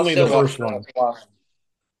 Only the first one.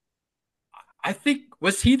 I think,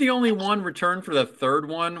 was he the only one returned for the third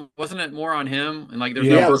one? Wasn't it more on him? And there's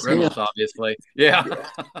no Burt Reynolds, obviously. Yeah.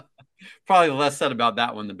 Probably the less said about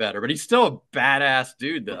that one, the better. But he's still a badass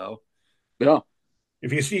dude, though. Yeah.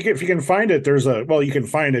 If you can find it, you can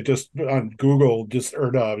find it just on Google, or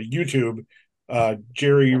YouTube.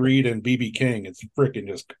 Jerry Reed and BB King. It's freaking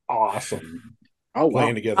just awesome.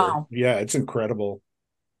 Playing together. Wow. Yeah, it's incredible.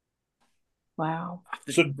 Wow.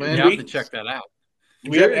 So you have to check that out.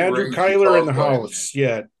 We have Andrew Kyler in the house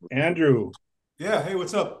yet. Andrew. Yeah. Hey,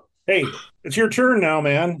 what's up? Hey, it's your turn now,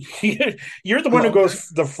 man. You're the one who goes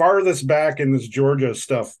the farthest back in this Georgia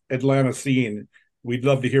stuff, Atlanta scene. We'd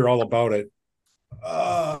love to hear all about it.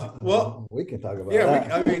 Well, we can talk about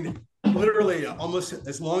that. Literally almost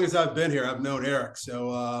as long as I've been here, I've known Eric.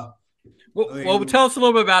 So, well, tell us a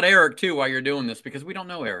little bit about Eric too while you're doing this, because we don't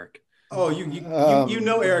know Eric. Oh, you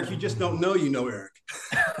know Eric. You just don't know you know Eric.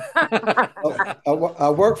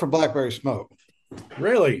 I work for Blackberry Smoke.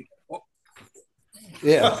 Really?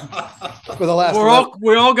 Yeah. For the last.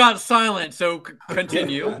 We all got silent, so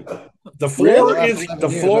continue. The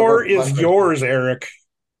floor is yours, Eric.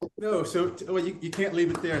 No, so you can't leave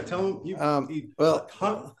it there. Tell him.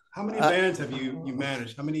 How many bands have you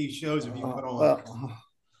managed? How many shows have you put on?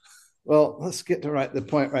 Well, let's get to the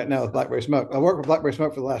point right now with Blackberry Smoke. I worked with Blackberry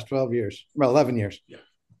Smoke for the last 12 years, well, 11 years. Yeah.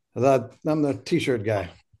 I'm the T-shirt guy.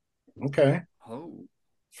 Okay. Oh.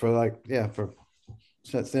 For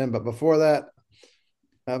since then. But before that,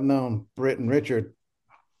 I've known Britt and Richard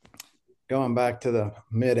going back to the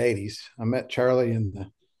mid 80s. I met Charlie in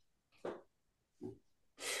the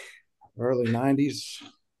early 90s.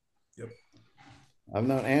 Yep. I've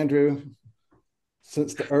known Andrew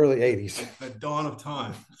since the early 80s. The dawn of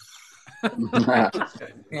time. Hey,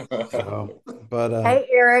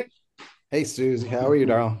 Eric. Hey, Susie. How are you,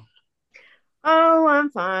 darling? Oh,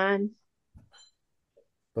 I'm fine.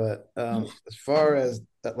 But as far as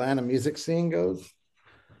Atlanta music scene goes,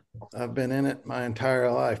 I've been in it my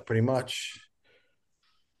entire life, pretty much.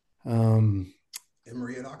 Emory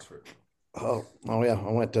at Oxford. Oh yeah,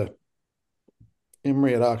 I went to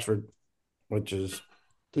Emory at Oxford, which is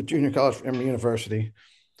the junior college for Emory University,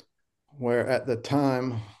 where at the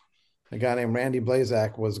time a guy named Randy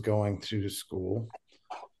Blazak was going to school,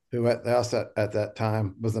 who at that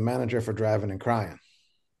time was the manager for Driving and Crying.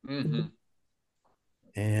 Mm-hmm.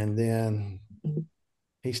 And then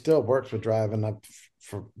he still works with Driving up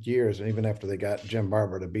for years, and even after they got Jim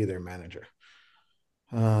Barber to be their manager.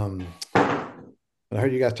 I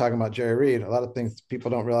heard you guys talking about Jerry Reed. A lot of things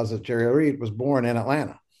people don't realize that Jerry Reed was born in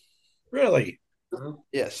Atlanta. Really?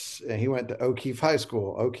 Yes. And he went to O'Keefe High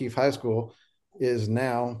School. O'Keefe High School is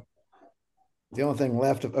now the only thing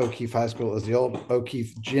left of O'Keefe High School is the old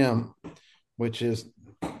O'Keefe Gym, which is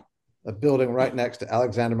a building right next to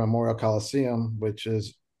Alexander Memorial Coliseum, which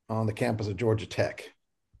is on the campus of Georgia Tech.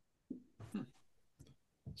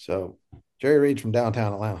 So Jerry Reed's from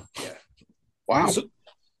downtown Atlanta. Yeah. Wow.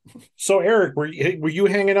 So Eric, were you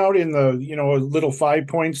hanging out in the little 5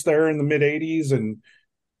 Points there in the mid '80s and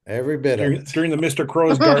every bit during the Mr.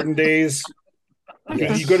 Crow's Garden days?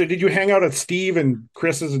 Yes. Did you hang out at Steve and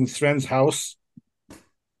Chris's and Sven's house?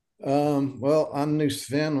 Well, I knew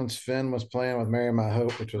Sven when Sven was playing with Marry My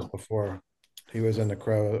Hope, which was before he was in the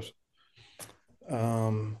Crows.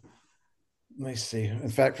 Let me see. In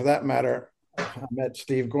fact, for that matter, I met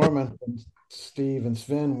Steve Gorman. Steve and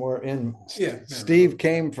Sven were in. Yeah, Steve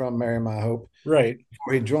came from Marry My Hope, right,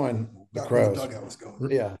 before he joined the Back when Crows. the dugout was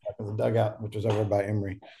going. Yeah, back in the dugout, which was over by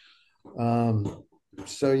Emory.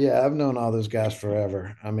 So yeah, I've known all those guys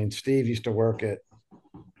forever. I mean, Steve used to work at.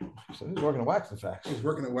 So he was working at Wax Effects. He was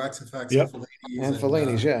working at Wax Effects Yep. and Fellini's. And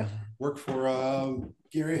Fellini's, yeah. Worked for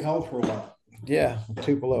Gary Hell for a while. Yeah,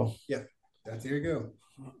 Tupelo. Yeah, there you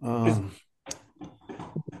go.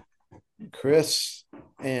 Chris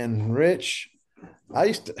and Rich. I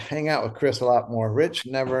used to hang out with Chris a lot more. Rich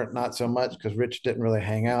not so much, because Rich didn't really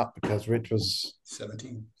hang out because Rich was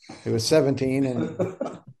 17. He was 17, and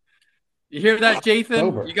You hear that, Jathan?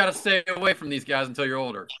 Sober. You got to stay away from these guys until you're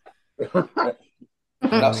older.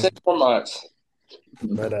 About 6 more months.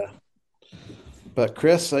 But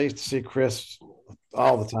Chris, I used to see Chris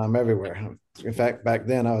all the time, everywhere. In fact, back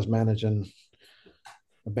then I was managing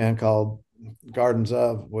a band called Gardens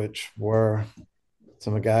of, which were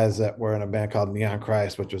some of the guys that were in a band called Neon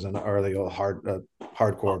Christ, which was an early old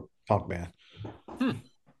hardcore punk band.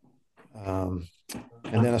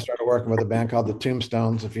 And then I started working with a band called the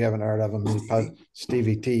Tombstones. If you haven't heard of them,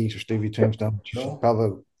 Stevie T or Stevie Tombstone, you should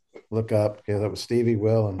probably look up, because it was Stevie,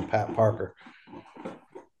 Will, and Pat Parker.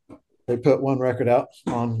 They put one record out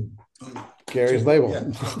on Gary's label.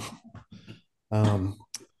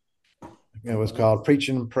 It was called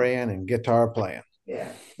Preaching and Praying and Guitar Playing.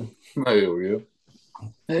 Yeah. Hell yeah.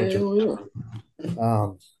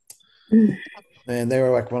 And they were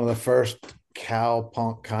like one of the first cow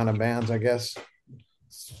punk kind of bands, I guess.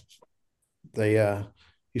 They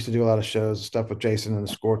used to do a lot of shows and stuff with Jason and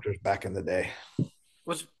the Scorchers back in the day.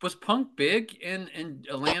 Was punk big in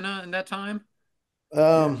Atlanta in that time?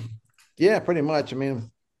 Yeah, pretty much. I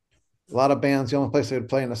mean, a lot of bands, the only place they would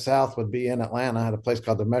play in the South would be in Atlanta. I had a place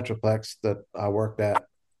called the Metroplex that I worked at.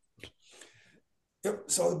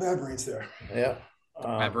 Yep, saw the Bad Brains there. Yeah.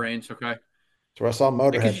 Bad Brains, okay. So I saw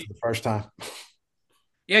Motorhead for the first time.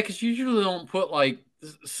 Yeah, because you usually don't put like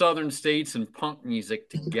Southern states and punk music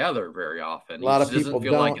together very often. A lot of people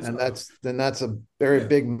don't, and that's a very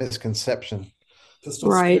big misconception.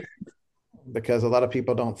 Right. Because a lot of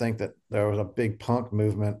people don't think that there was a big punk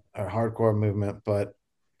movement or hardcore movement, but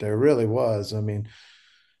there really was. I mean,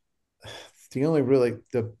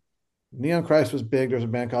 the Neon Christ was big. There was a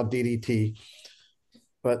band called DDT,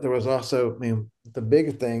 but there was also, I mean, the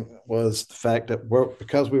big thing was the fact that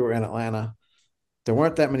because we were in Atlanta, there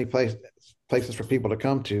weren't that many places for people to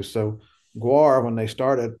come to. So Guar, when they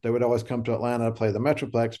started, they would always come to Atlanta to play the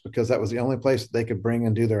Metroplex, because that was the only place that they could bring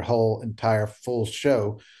and do their whole entire full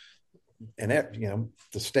show. And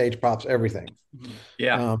the stage props, everything.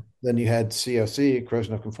 Yeah. Then you had COC,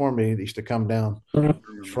 Corrosion of Conformity, that used to come down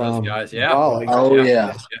from guys, yeah. Raleigh. Oh,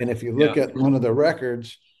 yeah. And if you look at one of the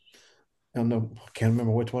records, I can't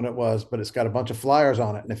remember which one it was, but it's got a bunch of flyers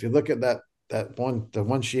on it. And if you look at the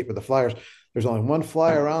one sheet with the flyers, there's only one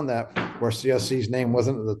flyer on that where COC's name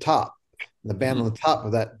wasn't at the top. And the band on the top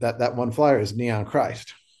of that one flyer is Neon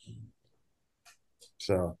Christ.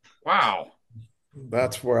 So wow.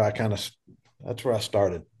 That's where I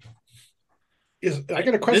started. I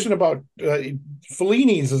got a question about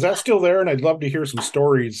Fellini's. Is that still there? And I'd love to hear some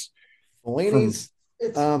stories. Fellini's,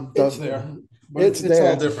 it's there. but It's it's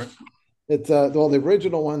there. all different. It's well, the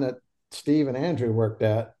original one that Steve and Andrew worked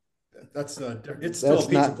at. It's still a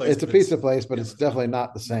pizza place. It's a pizza place, but it's definitely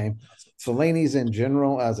not the same. Fellini's in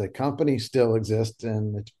general as a company still exists,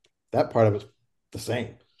 and that part of it's the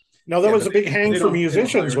same. No, that was a big hang for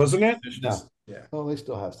musicians, wasn't it? No. Yeah. Oh, they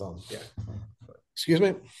still have some. Yeah. Excuse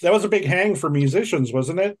me? That was a big hang for musicians,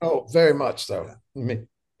 wasn't it? Oh, very much so. I mean,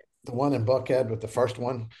 the one in Buckhead with the first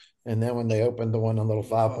one, and then when they opened the one on Little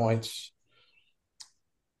Five Points.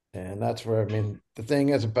 And that's where, I mean, the thing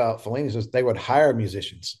is about Fellini's is they would hire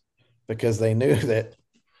musicians because they knew that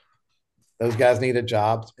those guys needed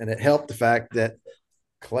jobs. And it helped the fact that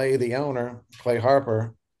Clay, the owner, Clay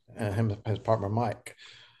Harper, and his partner Mike,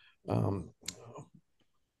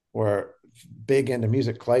 were big into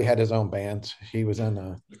music. Clay had his own bands. He was in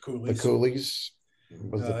the Coolies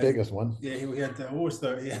was the biggest one. Yeah, we had what was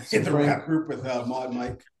the the rap group with Mod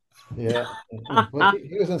Mike. Yeah, well,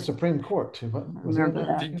 he was in Supreme Court too.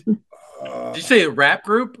 Did you say a rap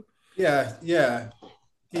group? Yeah.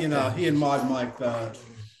 He and Mod Mike, the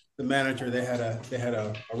manager, they had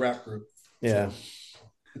a rap group. Yeah,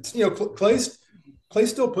 it's Clay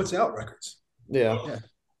still puts out records. Yeah.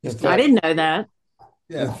 I didn't know that.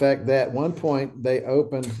 Yeah. In fact, at one point they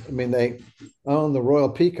opened. I mean, they owned the Royal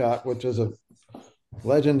Peacock, which is a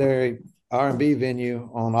legendary R&B venue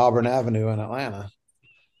on Auburn Avenue in Atlanta.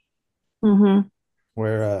 Mm-hmm.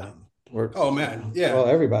 Where oh man, yeah. Well,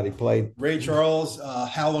 everybody played. Ray Charles,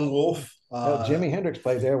 Howlin' Wolf. Jimi Hendrix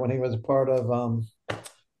played there when he was a part of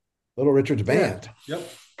Little Richard's band. Yeah.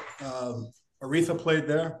 Yep. Aretha played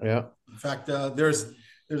there. Yeah. In fact, there's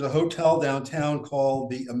a hotel downtown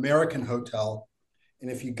called the American Hotel,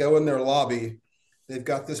 and if you go in their lobby, they've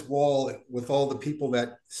got this wall with all the people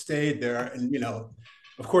that stayed there, and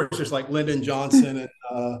of course, there's like Lyndon Johnson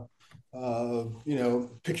and.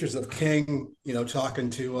 Pictures of King, talking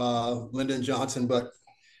to Lyndon Johnson, but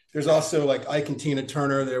there's also like Ike and Tina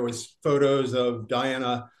Turner. There was photos of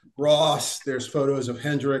Diana Ross. There's photos of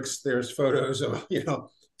Hendrix. There's photos of,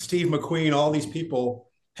 Steve McQueen, all these people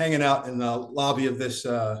hanging out in the lobby of this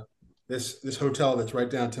hotel that's right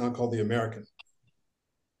downtown called the American.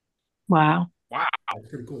 Wow. That's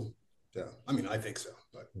pretty cool. Yeah. I mean, I think so.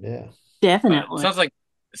 But. Yeah. Definitely.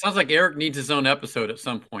 Sounds like Eric needs his own episode at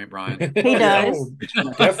some point, Brian. He does.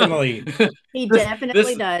 Definitely. He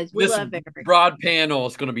definitely does. We love Eric. Broad panel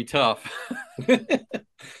is going to be tough.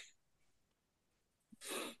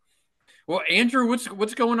 Well, Andrew,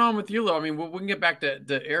 what's going on with you? I mean, we can get back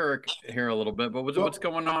to Eric here a little bit, but what's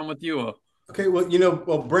going on with you? Okay,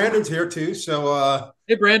 well, Brandon's here too. So,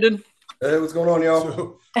 hey, Brandon. Hey, what's going on,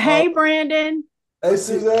 y'all? Hey, Brandon. Hey,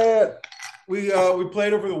 Suzanne. We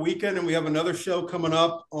played over the weekend, and we have another show coming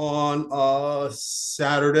up on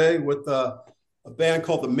Saturday with a band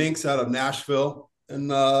called the Minx out of Nashville,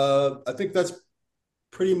 and I think that's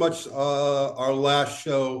pretty much our last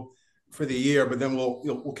show for the year. But then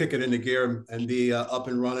we'll kick it into gear and be up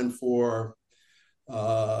and running for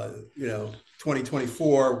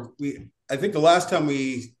 2024. I think the last time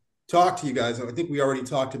we talked to you guys, I think we already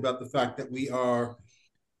talked about the fact that we are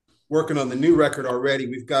working on the new record already.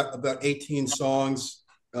 We've got about 18 songs,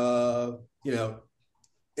 in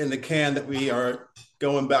the can that we are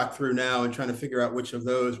going back through now and trying to figure out which of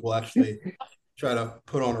those we'll actually try to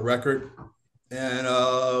put on a record. And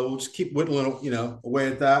we'll just keep whittling, away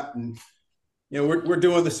at that. And, we're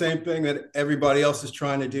doing the same thing that everybody else is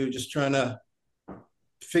trying to do, just trying to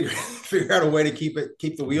figure out a way to keep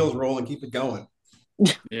the wheels rolling, keep it going.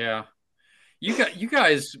 Yeah. You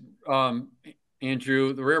guys,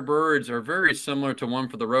 Andrew, the Rare Birds are very similar to One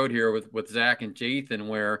for the Road here with Zach and Jathan,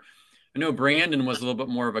 where I know Brandon was a little bit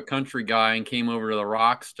more of a country guy and came over to the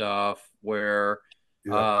rock stuff, where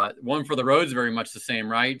One for the Road is very much the same,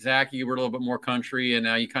 right? Zach, you were a little bit more country, and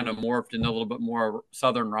now you kind of morphed into a little bit more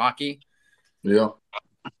Southern rocky. Yeah.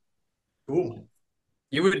 Cool.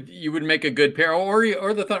 You would make a good pair, or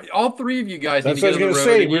all three of you guys. That's what I was going to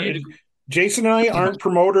say. Jason and I aren't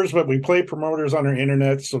promoters, but we play promoters on our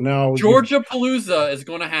internet. So now Georgia Palooza is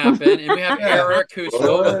going to happen, and we have Eric who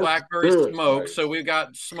smokes Blackberry Smoke. So we've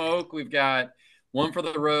got Smoke, we've got One for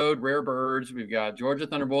the Road, Rare Birds, we've got Georgia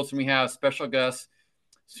Thunderbolts, and we have special guest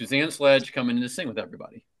Suzanne Sledge coming in to sing with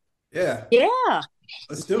everybody. Yeah,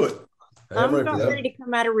 let's do it. I'm not ready to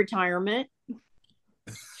come out of retirement.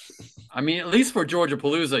 I mean, at least for Georgia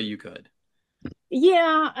Palooza, you could.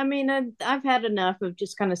 Yeah, I mean, I've had enough of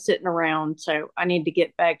just kind of sitting around, so I need to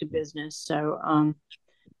get back to business. So,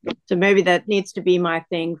 so maybe that needs to be my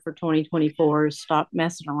thing for 2024: is stop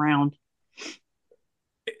messing around.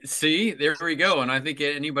 See, there we go. And I think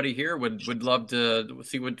anybody here would love to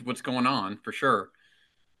see what's going on for sure.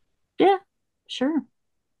 Yeah, sure.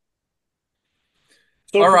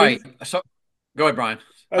 So All for right. the- So go ahead, Brian.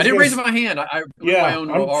 I I was didn't gonna raise s- my hand. I blew Yeah, my own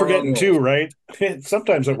I'm forgetting rules. too, right?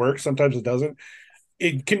 Sometimes it works, sometimes it doesn't.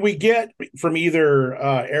 Can we get from either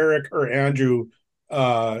Eric or Andrew,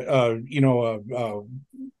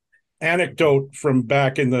 anecdote from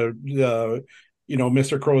back in the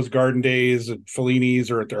Mr. Crow's Garden days at Fellini's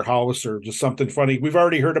or at their house, or just something funny? We've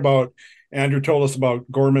already heard about, Andrew told us about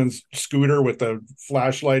Gorman's scooter with the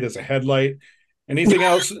flashlight as a headlight. Anything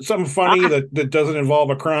else, something funny that doesn't involve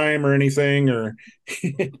a crime or anything, or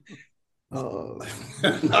I'm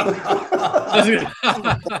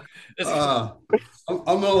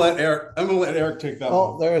gonna let Eric take that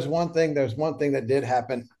Well, one. there's one thing that did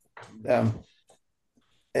happen.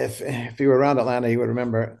 If you were around Atlanta, you would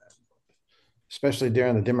remember, especially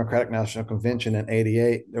during the Democratic National Convention in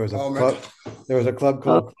 '88, there was a club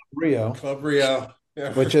called Club Rio. Club Rio.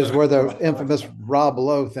 Yeah. Which is where the infamous Rob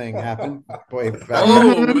Lowe thing happened. Way back.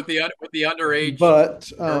 Oh, with the underage. But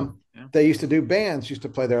they used to do, bands used to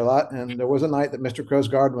play there a lot. And there was a night that Mr. Crow's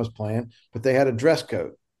Garden was playing, but they had a dress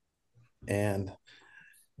code. And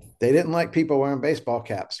they didn't like people wearing baseball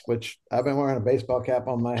caps, which I've been wearing a baseball cap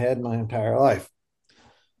on my head my entire life.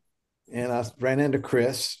 And I ran into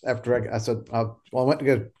Chris after I said, I went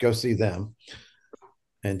to go see them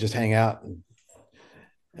and just hang out.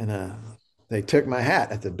 And they took my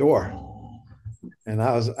hat at the door. And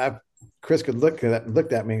Chris looked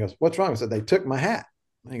at me and goes, "What's wrong?" I said, "They took my hat."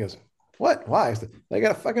 And he goes, "What? Why?" I said, "They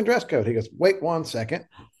got a fucking dress code." He goes, "Wait 1 second."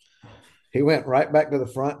 He went right back to the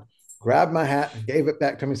front, grabbed my hat, gave it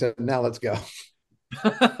back to me, and said, "Now let's go."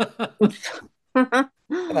 And I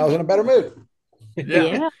was in a better mood.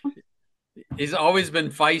 Yeah. He's always been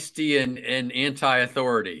feisty and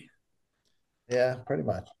anti-authority. Yeah, pretty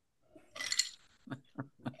much.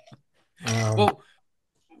 Well,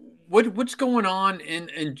 what's going on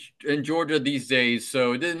in Georgia these days?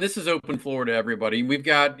 So this is open floor to everybody. We've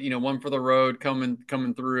got one for the road coming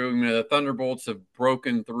through. The Thunderbolts have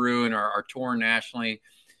broken through and are touring nationally,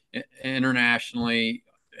 internationally.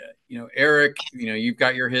 Eric, you've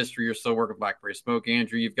got your history. You're still working with Blackberry Smoke.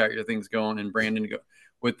 Andrew, you've got your things going, and Brandon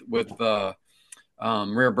with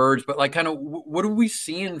Rare Birds. But like, kind of, what are we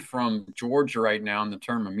seeing from Georgia right now in the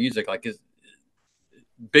term of music? Like, is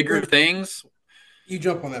bigger things? You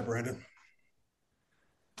jump on that, Brandon.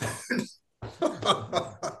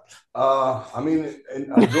 I mean, in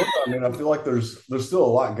Georgia, I feel like there's still a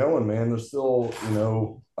lot going, man. There's still,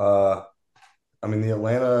 the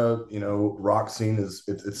Atlanta, rock scene it's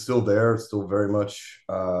still there. It's still very much,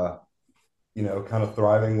 kind of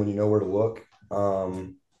thriving when you know where to look.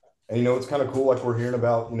 And it's kind of cool. Like we're hearing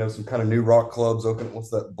about, some kind of new rock clubs open. What's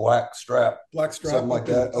that? Black Strap, something like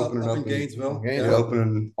that. Opening up in Gainesville.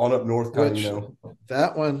 Opening on up north.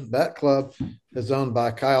 That club is owned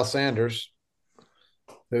by Kyle Sanders,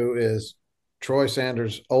 who is Troy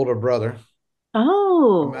Sanders' older brother.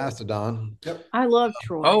 Oh, from Mastodon. Yep. I love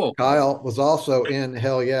Troy. Oh, Kyle was also in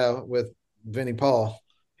Hell Yeah with Vinnie Paul.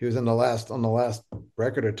 He was on the last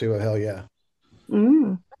record or two of Hell Yeah.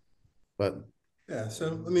 Mm. But yeah,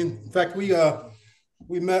 so in fact, we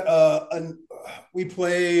met and we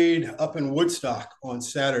played up in Woodstock on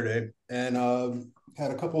Saturday, and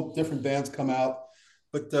had a couple of different bands come out.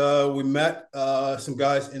 But we met some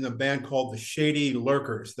guys in a band called the Shady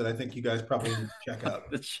Lurkers that I think you guys probably need to check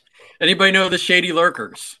out. Anybody know the Shady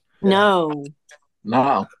Lurkers? No.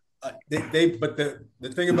 No. But the thing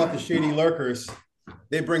about the Shady Lurkers,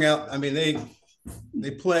 they bring out. They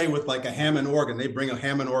play with like a Hammond organ. They bring a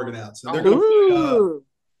Hammond organ out. So they're going to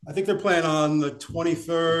I think they're playing on the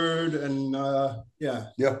 23rd, and yeah,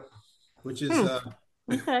 which is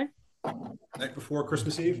okay, night before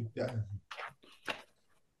Christmas Eve. Yeah.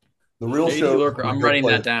 The real Shady show. Lurker. I'm writing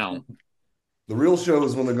that down. The real show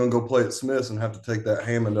is when they're going to go play at Smith's and have to take that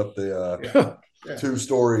Hammond up the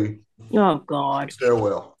 2-story Oh God.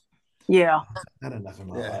 stairwell. Yeah. Not enough in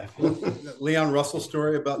my life. Leon Russell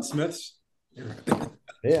story about Smith's.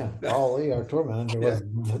 Yeah, Paul Lee, our tour manager,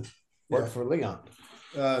 worked for Leon.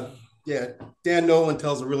 Dan Nolan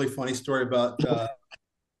tells a really funny story about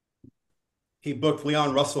he booked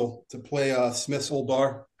Leon Russell to play Smith's old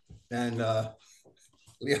bar, and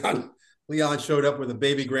Leon showed up with a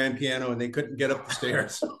baby grand piano, and they couldn't get up the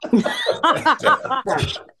stairs. You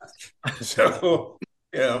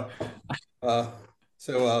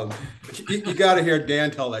got to hear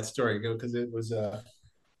Dan tell that story, because it was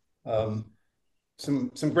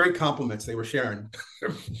some great compliments they were sharing.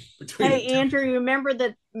 Hey, Andrew, you remember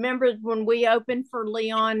when we opened for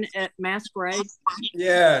Leon at Masquerade?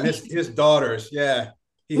 Yeah, and his daughters. Yeah,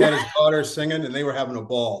 he had his daughters singing, and they were having a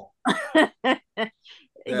ball.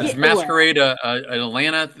 Is Masquerade an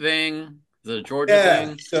Atlanta thing? Is it a Georgia Yeah.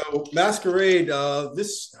 thing? So Masquerade,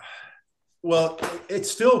 well, it's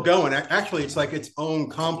still going. Actually, it's like its own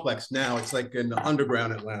complex now. It's like in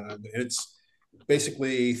underground Atlanta. It's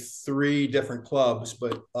basically 3 different clubs,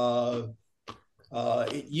 but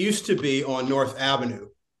it used to be on North Avenue,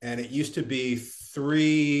 and it used to be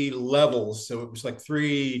 3 levels. So it was like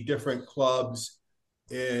 3 different clubs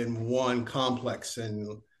in one complex.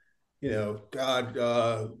 And, God,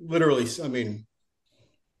 literally, I mean,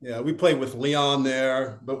 yeah, we played with Leon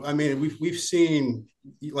there, but I mean, we've seen,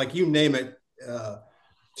 like, you name it,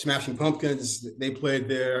 Smashing Pumpkins, they played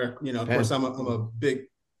there. Of course, I'm a big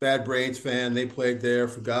Bad Brains fan. They played there.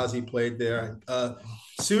 Fugazi played there.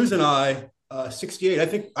 Suze and I,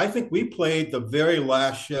 68. I think we played the very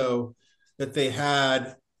last show that they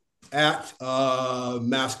had at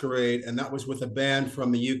Masquerade, and that was with a band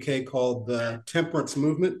from the UK called the Temperance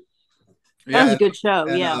Movement. That was a good show.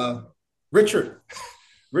 Yeah. Richard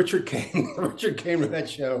came. Richard came to that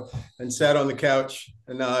show and sat on the couch,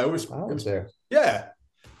 and it was there. Yeah.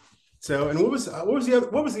 So, and what was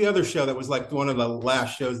the other show that was like one of the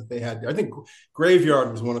last shows that they had there? I think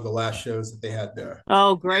Graveyard was one of the last shows that they had there.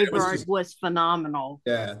 Oh, Graveyard was phenomenal.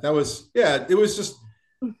 Yeah, it was just.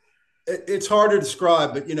 It's hard to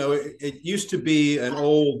describe, but it used to be an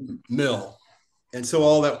old mill, and so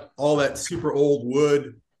all that super old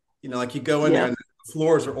wood, like you go in there and the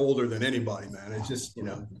floors are older than anybody, man. It's just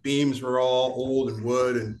beams were all old and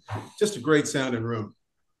wood, and just a great sounding room.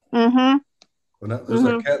 Mm-hmm.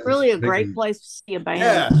 Well, really a great place to see a band.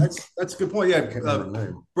 Yeah, that's a good point. Yeah,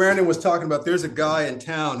 Brandon was talking about. There's a guy in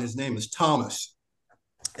town. His name is Thomas,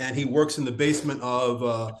 and he works in the basement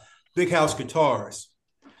of Big House Guitars.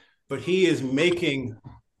 But he is making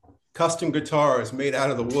custom guitars made out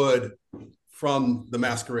of the wood from the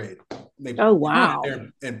Masquerade. They wow!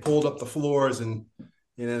 And pulled up the floors, and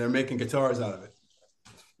they're making guitars out of it.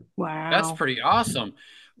 Wow, that's pretty awesome.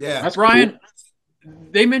 Yeah, that's Ryan. Cool.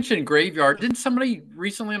 They mentioned Graveyard. Didn't somebody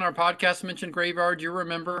recently on our podcast mention Graveyard? Do you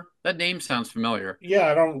remember? That name sounds familiar.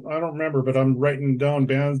 Yeah, I don't remember, but I'm writing down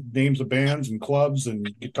names of bands and clubs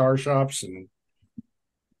and guitar shops and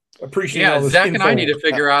appreciate all this Zach info. and I need to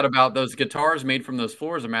figure out about those guitars made from those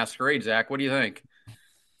floors of Masquerade. Zach, what do you think?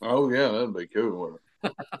 Oh yeah, that'd be cool.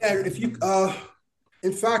 Yeah, if you,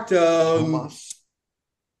 in fact, you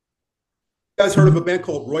guys heard of a band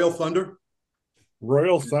called Royal Thunder?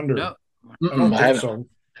 Royal Thunder. No. I don't think so.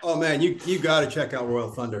 Oh man, you got to check out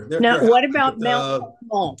Royal Thunder. What about Mel?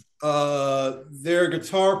 Their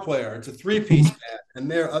guitar player, it's a 3-piece band,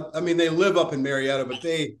 and they live up in Marietta, but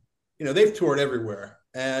they've toured everywhere.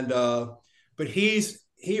 And but he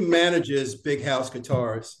manages Big House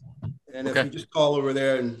Guitars, and if you just call over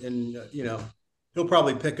there and he'll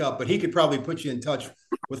probably pick up, but he could probably put you in touch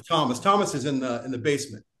with Thomas. Thomas is in the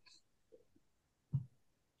basement.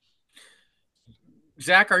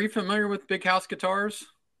 Zach, are you familiar with Big House Guitars?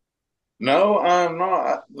 No, I'm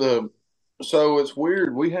not. So it's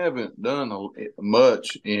weird. We haven't done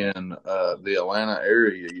much in the Atlanta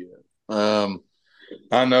area yet.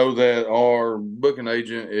 I know that our booking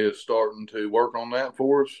agent is starting to work on that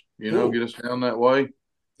for us, get us down that way.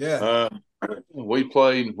 Yeah. We've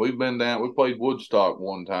been down, we played Woodstock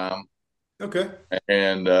one time. Okay.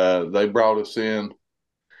 And they brought us in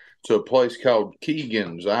to a place called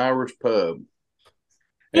Keegan's Irish Pub.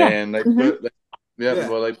 Yeah. And they put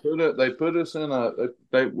us in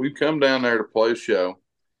we come down there to play a show.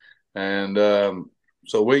 And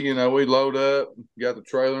so we load up, got the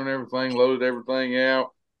trailer and everything, loaded everything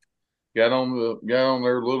out, got on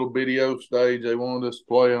their little video stage they wanted us to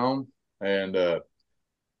play on. And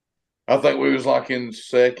I think we was like in the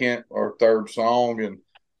second or third song, and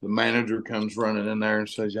the manager comes running in there and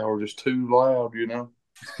says, "Y'all were just too loud,"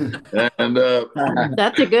 And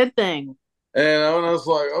that's a good thing. And I was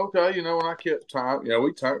like, okay, and I kept time.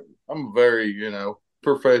 I'm a very,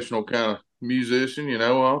 professional kind of musician.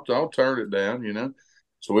 I'll turn it down.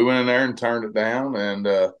 So we went in there and turned it down, and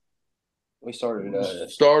we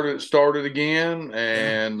started again,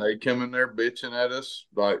 and they come in there bitching at us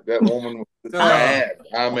like that woman was mad.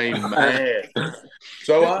 I mean, mad.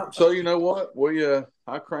 So you know what?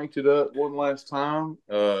 I cranked it up one last time.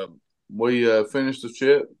 We finished the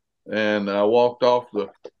shit, and I walked off the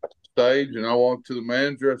stage, and I walked to the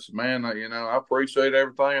manager. I said, "Man, I appreciate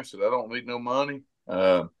everything." I said, "I don't need no money,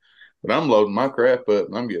 but I'm loading my crap up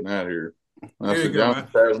and I'm getting out of here." I said, "Have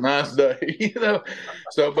a nice day,"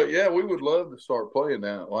 So, but yeah, we would love to start playing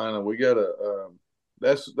down in Atlanta. We got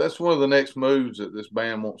that's one of the next moves that this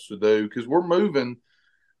band wants to do, because we're moving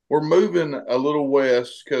a little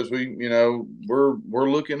west, because we're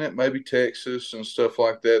looking at maybe Texas and stuff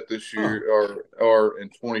like that this year, or in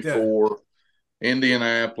 24.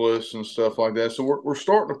 Indianapolis and stuff like that. So we're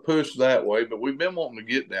starting to push that way, but we've been wanting to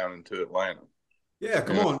get down into Atlanta. Yeah,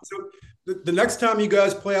 come on. So the next time you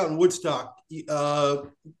guys play out in Woodstock,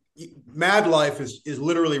 Mad Life is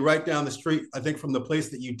literally right down the street, I think, from the place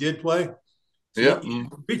that you did play. So Yeah.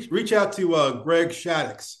 reach out to Greg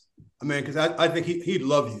Shaddix. I mean, because I think he'd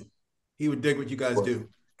love you. He would dig what you guys do.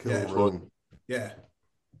 Yeah.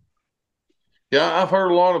 Yeah, I've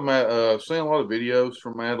heard a lot of seen a lot of videos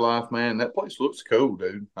from Mad Life, man. That place looks cool,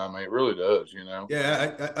 dude. I mean, it really does, you know.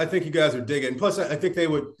 Yeah, I think you guys are digging. Plus, I think they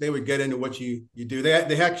would get into what you do.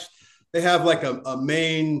 They have like a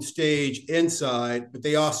main stage inside, but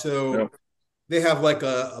they also they have like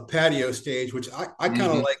a patio stage, which I kind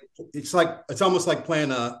of like. It's almost like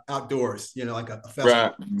playing outdoors, you know, like a festival.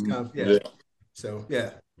 Right. It's kind of, Yeah. So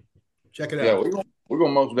yeah, check it Yeah, out. we're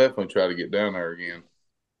gonna most definitely try to get down there again.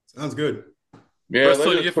 Sounds good. Yeah,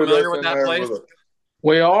 Bristol, they you just put familiar us with in that there place? with a-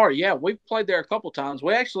 We are, yeah. We've played there a couple times.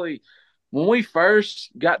 We actually, when we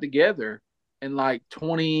first got together in like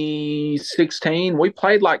 2016, we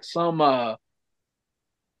played like some, I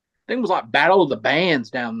think it was like Battle of the Bands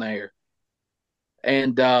down there.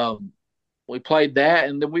 And we played that,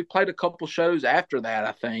 and then we played a couple shows after that,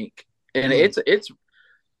 I think. And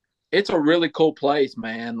it's a really cool place,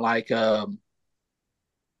 man. Like,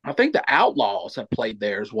 I think the Outlaws have played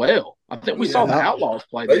there as well. I think we saw the Outlaws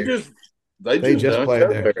play They there. just played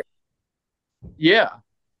there. Yeah.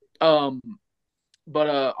 But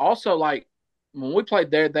also like when we played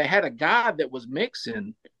there, they had a guy that was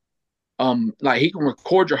mixing. Like he can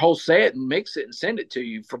record your whole set and mix it and send it to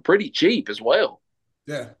you for pretty cheap as well.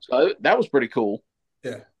 Yeah. So that was pretty cool.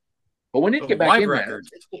 Yeah. But we need to get back live in record. there.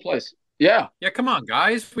 It's a cool place. Yeah. Yeah, come on,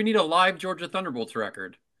 guys. We need a live Georgia Thunderbolts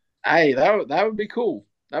record. Hey, that would be cool.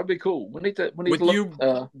 That would be cool. We need to With look,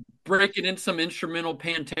 you breaking in some instrumental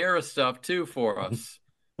Pantera stuff too for us.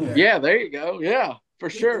 Yeah, there you go. Yeah, for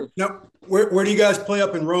sure. Now, where do you guys play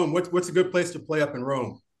up in Rome? What's a good place to play up in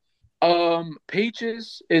Rome?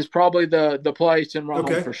 Peaches is probably the place in Rome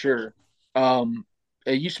Okay. for sure.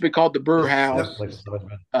 It used to be called the Brew House.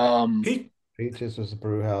 Peaches was the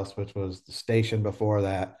brew house, which was the station before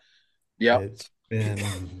that. Yeah. It's been,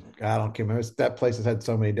 I don't remember. That place has had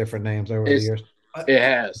so many different names over the years. It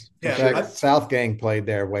has. In fact, South Gang played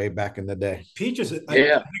there way back in the day. Peaches.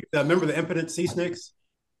 Yeah. Remember the Impotent Sea Snakes?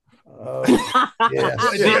 Yes.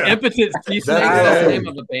 The Impotent Sea Snakes, that's the name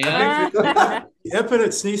of the band. The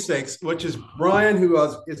Impotent Sea Snakes, which is Brian, who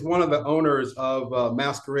is one of the owners of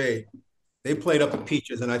Masquerade. They played up at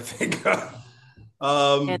Peaches, and I think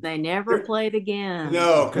and they never played again.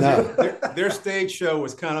 no, because their stage show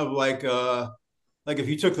was kind of like if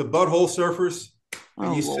you took the Butthole Surfers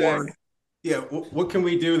and you Lord. said, yeah, what can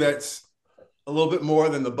we do that's a little bit more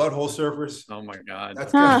than the Butthole Surfers? Oh my God.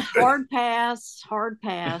 That's kind of, Hard pass.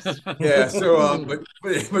 yeah. So,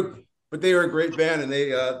 but they were a great band, and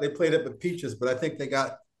they played up at Peaches, but I think they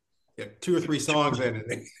got 2 or 3 songs in,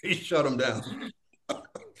 and they shut them down.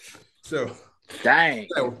 So, dang,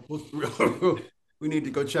 we need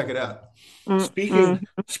to go check it out.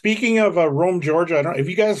 Speaking of Rome, Georgia, I don't. Have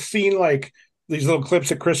you guys seen like these little clips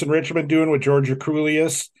that Chris and Rich have been doing with Georgia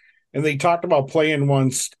Coolius? And they talked about playing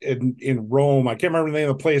once in Rome. I can't remember the name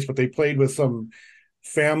of the place, but they played with some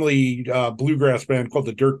family bluegrass band called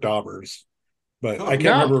the Dirk Daubers. But I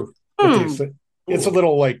can't remember what they said. It's a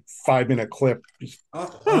little like 5-minute clip.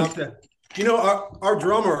 You know, our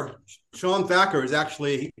drummer Sean Thacker is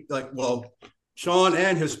actually Sean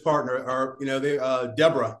and his partner are they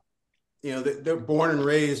Deborah. They're born and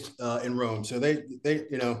raised in Rome, so they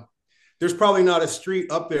there's probably not a street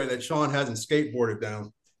up there that Sean hasn't skateboarded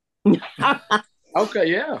down. Okay,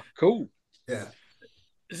 yeah, cool. Yeah.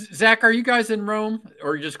 Zach, are you guys in Rome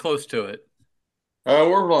or just close to it?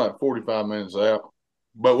 We're like 45 minutes out,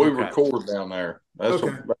 but we record down there. That's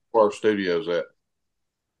where our studio's at.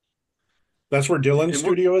 That's where Dylan's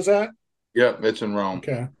studio is at? Yep, it's in Rome.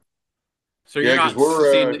 Okay. So you're not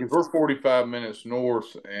we're 45 minutes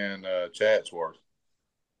north in Chatsworth.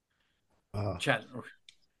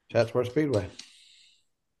 Chatsworth Speedway.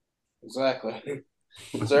 Exactly.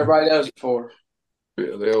 That's everybody knows it for.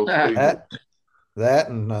 Yeah, the old Speedway. That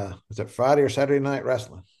and is it Friday or Saturday night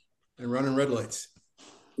wrestling? And running red lights.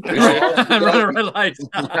 Running red lights.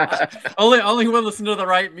 only when listen to the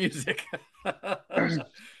right music.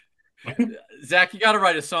 Zach, you got to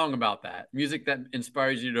write a song about that music that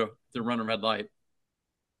inspires you to run a red light.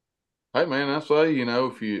 Hey man, I say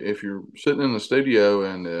if you're sitting in the studio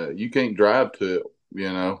and you can't drive to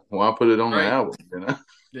it, why put it on the album?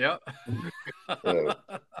 Yeah. I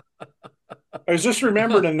was just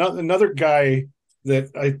remembering another guy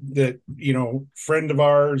that friend of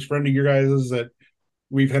ours, friend of your guys' that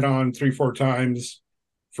we've hit on 3-4 times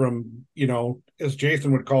from, as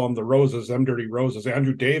Jason would call them, the roses, them dirty roses.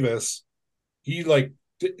 Andrew Davis, he's living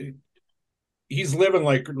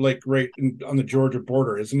like right on the Georgia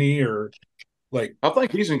border, isn't he? Or like, I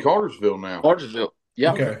think he's in Cartersville now. Cartersville.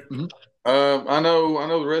 Yeah. Okay. Mm-hmm. I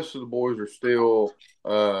know the rest of the boys are still,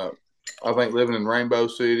 I think, living in Rainbow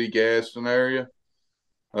City, Gaston area.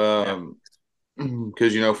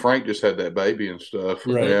 Because Frank just had that baby and stuff,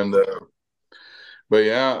 right. And but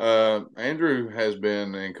yeah, Andrew has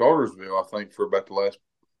been in Cartersville, I think, for about the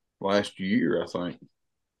last year. I think.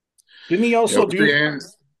 Didn't he also do?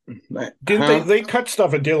 Didn't they cut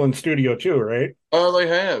stuff at Dylan's studio too? Right? Oh, they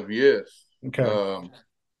have. Yes. Okay.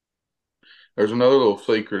 There's another little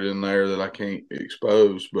secret in there that I can't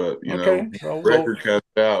expose, but record comes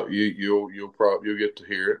out, you'll get to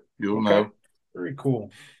hear it. You'll know. Very cool.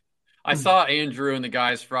 I saw Andrew and the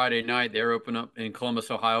guys Friday night. They were open up in Columbus,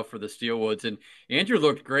 Ohio for the Steelwoods, and Andrew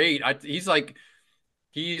looked great.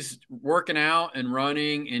 He's working out and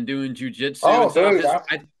running and doing jujitsu. Oh, and stuff.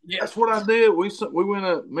 That's what I did. We went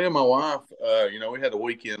up. Me and my wife. We had the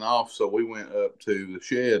weekend off, so we went up to the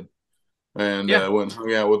shed and went and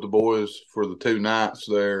hung out with the boys for the 2 nights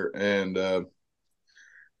there. And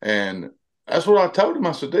that's what I told him.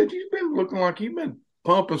 I said, "Dude, you've been looking like you've been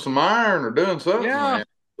pumping some iron or doing something." Yeah. Man.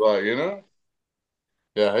 Like,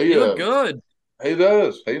 Yeah, he looked good. He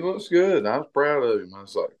does. He looks good. I was proud of him. I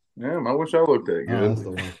was like, man, I wish I looked that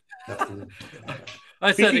good.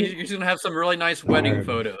 I said he's going to have some really nice wedding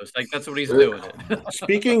photos. Like, that's what he's doing.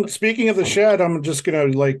 Speaking of the shed, I'm just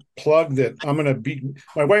going to plug that I'm going to be,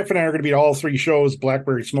 my wife and I are going to be at all 3 shows,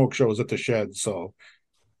 Blackberry Smoke shows at the shed. So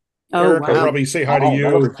Eric will probably say hi to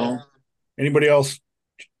you. Anybody else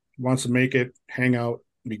wants to make it, hang out,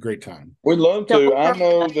 it'd be a great time. We'd love to. I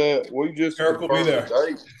know that we just Eric will be there. The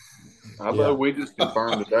date. I know we just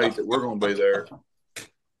confirmed the date that we're going to be there.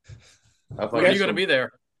 When are you going to be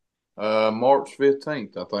there? March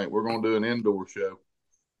 15th, I think. We're going to do an indoor show.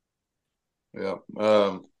 Yeah.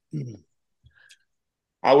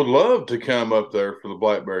 I would love to come up there for the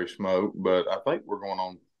Blackberry Smoke, but I think we're going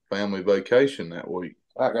on family vacation that week.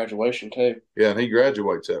 I got graduation too. Yeah, and he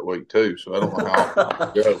graduates that week too, so I don't know how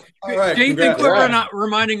I'll go. All right, Jane, thank you for not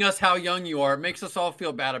reminding us how young you are. It makes us all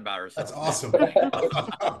feel bad about ourselves. That's awesome.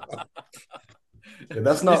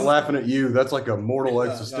 That's not laughing at you. That's like a mortal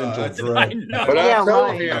existential dread. But I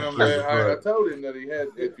told him that he had,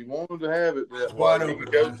 if he wanted to have it that way, he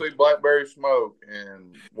could go see Blackberry Smoke,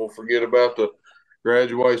 and we'll forget about the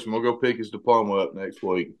graduation. We'll go pick his diploma up next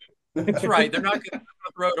week. That's right. They're not going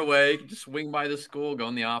to throw it away. You can just swing by the school, go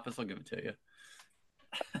in the office. I'll give it to you.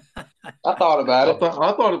 I thought about it.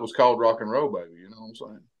 I thought it was called Rock and Roll Baby. You know what I'm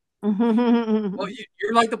saying? Well,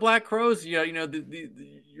 you're like the Black Crows. Your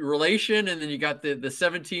relation, and then you got the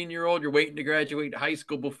 17-year-old. You're waiting to graduate high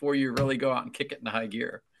school before you really go out and kick it in the high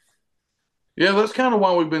gear. Yeah, that's kind of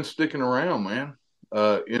why we've been sticking around, man.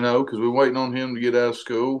 Because we're waiting on him to get out of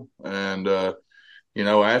school, and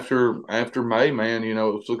after May, man,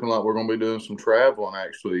 it's looking like we're going to be doing some traveling.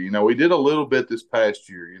 Actually, we did a little bit this past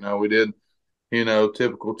year. We did,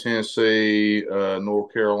 typical Tennessee,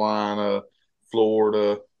 North Carolina,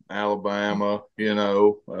 Florida, Alabama.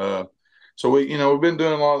 So we've been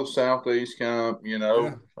doing a lot of the Southeast kind of.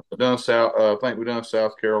 Done South. I think we've done a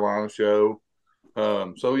South Carolina show.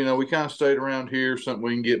 So we kind of stayed around here, something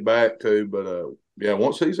we can get back to. But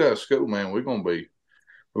once he's out of school, man, we're going to be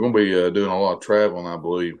doing a lot of traveling, I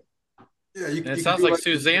believe. Yeah, it sounds like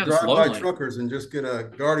Suzanne's drive lonely. by truckers and just get a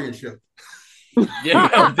guardianship.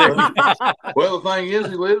 Yeah. Well, the thing is,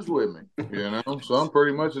 he lives with me, so I'm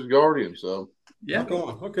pretty much his guardian. So yeah, go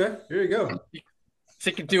on. Okay, here you go. So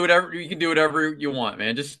you can do whatever you want,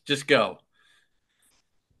 man. Just go.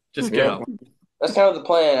 Just go. That's kind of the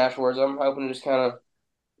plan afterwards. I'm hoping to just kind of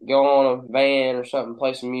go on a van or something,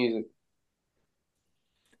 play some music.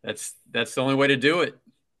 That's the only way to do it.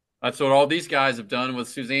 That's what all these guys have done with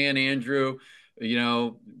Suzanne, Andrew,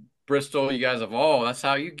 Bristol. You guys have all. That's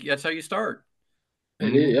how you start.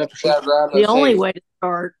 Yeah, the only way to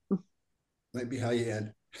start. Might be how you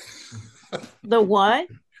end. The what?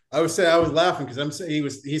 I would say I was laughing because I'm saying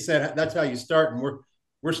he said that's how you start, and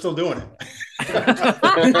we're still doing it.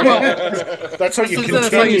 That's how you continue.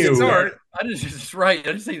 That's how you start. I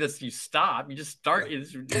didn't say that you stop. You just start. You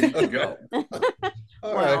just go.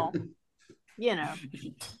 All right.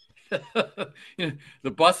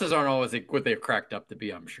 The buses aren't always what they're cracked up to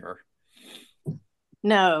be, I'm sure.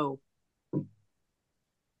 No.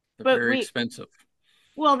 They're very expensive.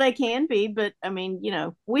 Well, they can be, but I mean,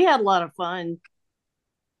 we had a lot of fun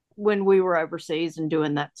when we were overseas and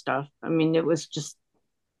doing that stuff. I mean, it was just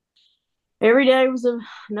every day was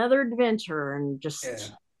another adventure, and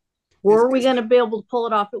just were we going to be able to pull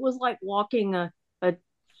it off? It was like walking a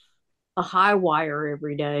high wire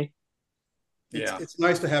every day. It's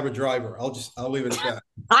nice to have a driver. I'll leave it at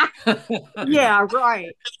that. Yeah,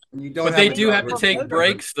 right. But they do have to take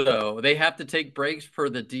breaks, though. They have to take breaks per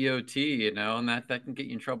the DOT, and that can get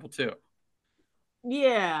you in trouble too.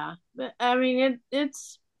 Yeah, but I mean,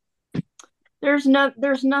 it's there's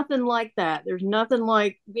nothing like that. There's nothing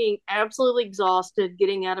like being absolutely exhausted,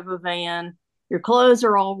 getting out of a van. Your clothes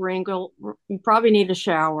are all wrinkled. You probably need a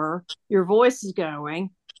shower. Your voice is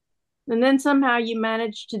going. And then somehow you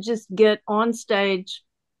manage to just get on stage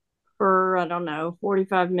for, I don't know,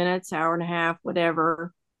 45 minutes, hour and a half,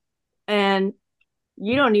 whatever. And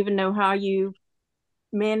you don't even know how you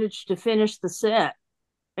managed to finish the set.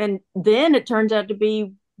 And then it turns out to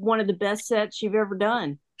be one of the best sets you've ever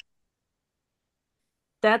done.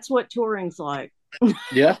 That's what touring's like.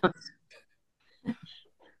 Yeah.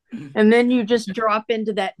 And then you just drop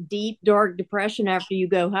into that deep, dark depression after you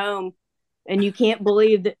go home. And you can't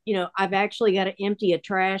believe that, I've actually got to empty a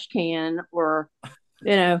trash can or,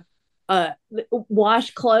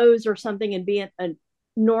 wash clothes or something and be a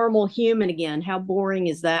normal human again. How boring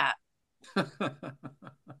is that?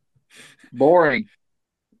 Boring.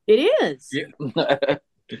 It is. Yeah.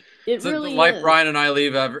 It really life is. Brian and I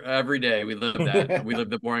live every day. We live that. We live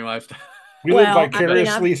the boring lifestyle. We live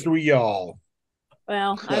vicariously through y'all.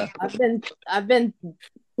 Well, I've been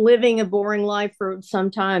living a boring life for some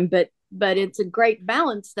time, but it's a great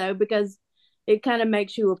balance though, because it kind of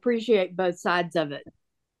makes you appreciate both sides of it.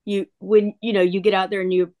 When you get out there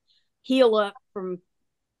and you heal up from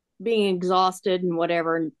being exhausted and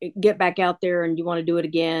whatever, and get back out there and you want to do it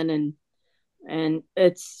again, and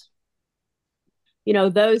it's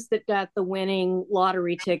those that got the winning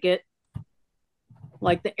lottery ticket,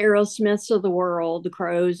 like the Aerosmiths of the world, the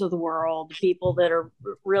Crows of the world, the people that are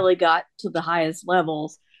really got to the highest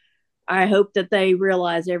levels. I hope that they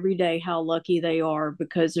realize every day how lucky they are,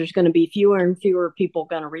 because there's going to be fewer and fewer people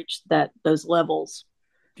going to reach those levels.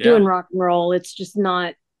 Doing rock and roll, it's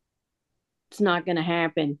not going to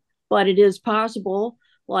happen, but it is possible.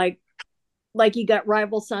 Like you got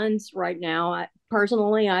Rival Sons right now.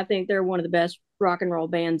 Personally, I think they're one of the best rock and roll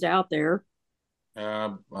bands out there.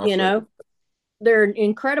 They're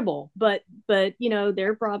incredible, but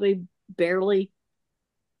they're probably barely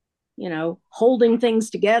holding things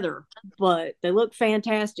together, but they look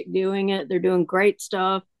fantastic doing it. They're doing great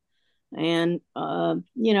stuff. And,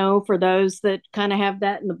 for those that kind of have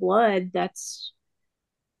that in the blood,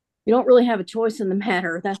 you don't really have a choice in the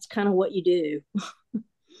matter. That's kind of what you do.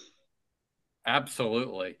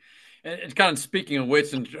 Absolutely. And it's kind of, speaking of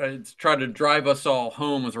which, and it's trying to drive us all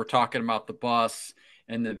home as we're talking about the bus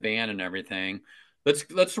and the van and everything.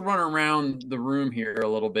 Let's run around the room here a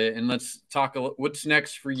little bit, and let's talk what's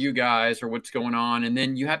next for you guys, or what's going on. And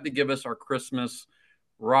then you have to give us our Christmas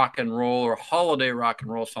rock and roll or holiday rock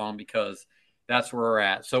and roll song, because that's where we're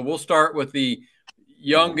at. So we'll start with the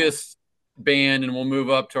youngest band, and we'll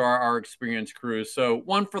move up to our experienced crew. So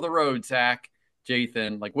one for the road, Zach,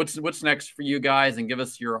 Jathan, like what's next for you guys, and give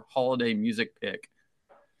us your holiday music pick.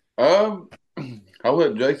 I'll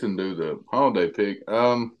let Jathan do the holiday pick.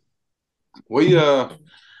 We're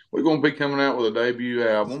going to be coming out with a debut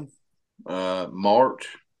album, March.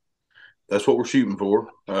 That's what we're shooting for.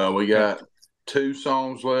 We got 2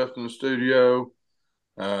 songs left in the studio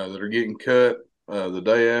that are getting cut the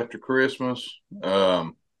day after Christmas.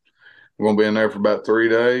 We're going to be in there for about 3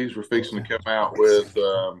 days. We're fixing to come out with,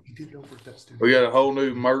 we got a whole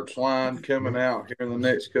new merch line coming out here in the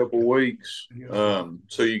next couple of weeks.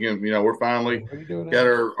 So you can, we're finally got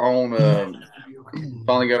our own,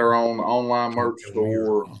 online merch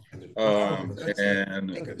store, and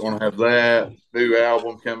going to have that new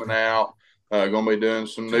album coming out. Going to be doing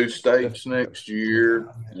some new states next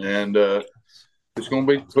year, and it's going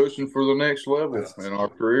to be pushing for the next level in our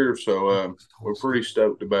career. So we're pretty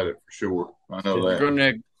stoked about it for sure. I know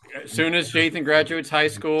that. As soon as Jathan graduates high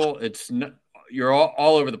school, you're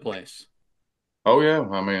all over the place. Oh yeah,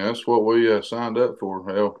 I mean that's what we signed up for.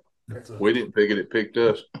 Hell, we didn't pick it; it picked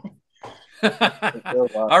us.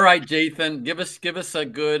 All right, Jathan, give us a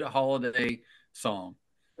good holiday song.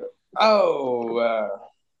 I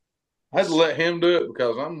had to let him do it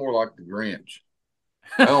because I'm more like the Grinch.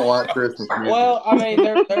 I don't like Christmas music. Well, I mean,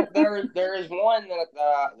 there is one that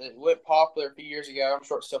went popular a few years ago. I'm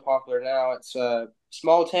sure it's still popular now. It's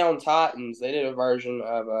Small Town Titans. They did a version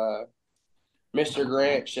of Mr.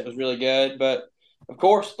 Grinch that was really good. But, of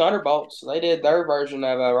course, Thunderbolts, they did their version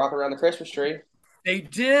of Rock Around the Christmas Tree. They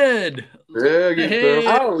did.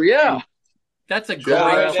 Yeah, Oh, yeah. That's a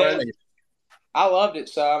great choice. I loved it.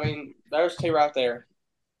 So I mean, there's two right there.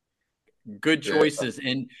 Good choices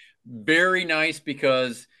and very nice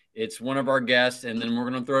because it's one of our guests, and then we're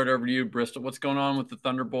going to throw it over to you, Bristol. What's going on with the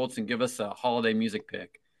Thunderbolts, and give us a holiday music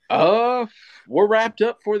pick. We're wrapped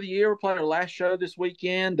up for the year. We're playing our last show this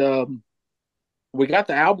weekend. We got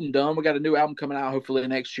the album done. We got a new album coming out hopefully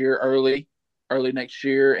next year, early next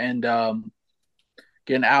year, and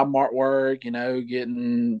getting album artwork,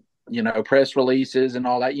 getting press releases and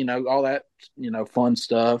all that, fun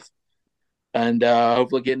stuff, and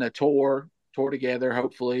hopefully getting a tour together,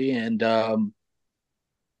 hopefully, and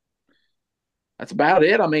that's about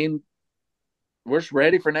it. I mean, we're just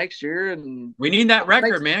ready for next year, and we need that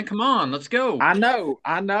record, man. Come on, let's go. I know,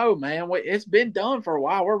 man. It's been done for a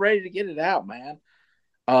while. We're ready to get it out, man.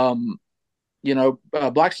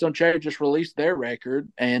 Blackstone Cherry just released their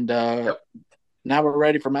record, and now we're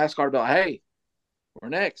ready for Mascot to be like, hey, we're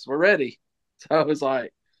next. We're ready. So it's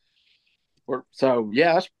like, we're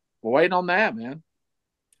waiting on that, man.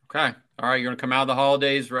 Okay. All right. You're going to come out of the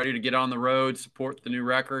holidays ready to get on the road, support the new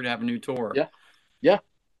record, have a new tour. Yeah. Yeah.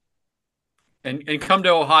 And come to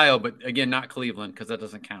Ohio, but again, not Cleveland, because that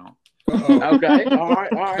doesn't count. Okay. All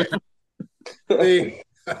right.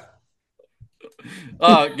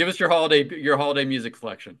 Give us your holiday music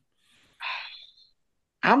selection.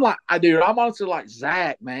 I'm honestly like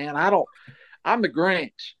Zach, man. I'm the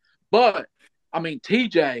Grinch, but I mean,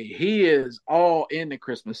 TJ, he is all in the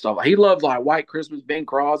Christmas stuff. He loves like White Christmas, Bing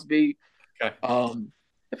Crosby. Okay.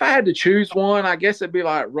 If I had to choose one, I guess it'd be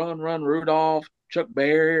like Run, Run, Rudolph, Chuck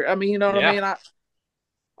Berry. I mean, you know what I mean?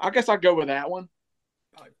 I guess I'd go with that one.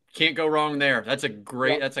 Can't go wrong there. That's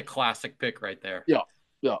that's a classic pick right there. Yeah.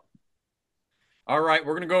 All right,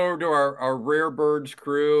 we're gonna go over to our Rare Birds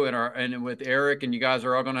crew and with Eric, and you guys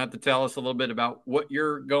are all gonna have to tell us a little bit about what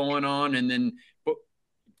you're going on, and then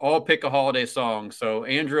all pick a holiday song. So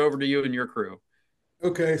Andrew, over to you and your crew.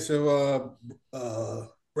 Okay, so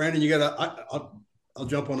Brandon, you got I'll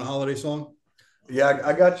jump on a holiday song. Yeah,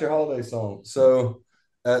 I got your holiday song. So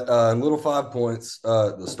at Little 5 Points,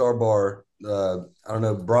 the Star Bar, I don't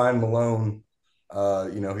know, Brian Malone,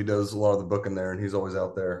 he does a lot of the booking there, and he's always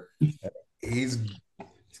out there. He's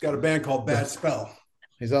got a band called Bad Spell.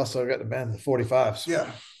 He's also got the band, the 45s. Yeah.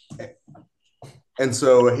 And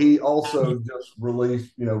so he also just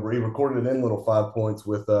released, he recorded it in Little 5 Points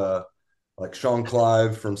with like Sean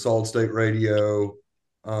Clive from Solid State Radio,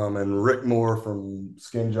 and Rick Moore from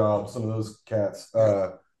Skin Job, some of those cats,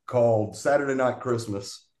 called Saturday Night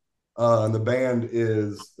Christmas. And the band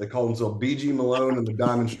they call themselves BG Malone and the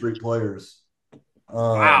Diamond Street Players.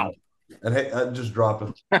 Wow. And hey, I just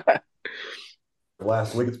dropped it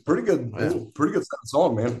last week. It's pretty good. Yeah. Pretty good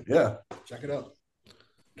song, man. Yeah. Check it out.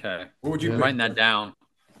 Okay. What would you writing that down?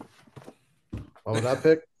 What would I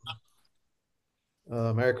pick?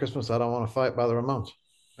 Merry Christmas, I Don't Want to Fight by the Ramones.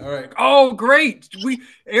 All right. Oh, great.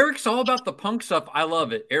 Eric's all about the punk stuff. I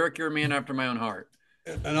love it. Eric, you're a man after my own heart.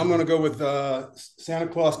 And I'm going to go with Santa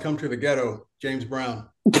Claus Come to the Ghetto, James Brown.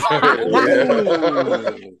 Yeah.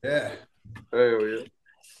 Hell yeah.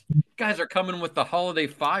 You guys are coming with the holiday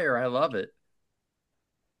fire. I love it.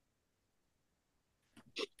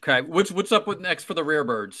 Okay, what's up with next for the Rare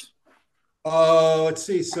Birds? Let's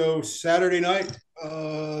see. So Saturday night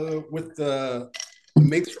with the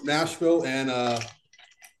mates from Nashville and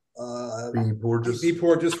B.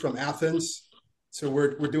 Porges from Athens. So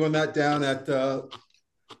we're doing that down at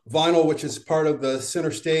Vinyl, which is part of the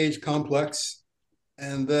Center Stage complex.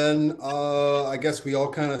 And then I guess we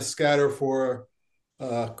all kind of scatter for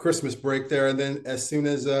Christmas break there. And then as soon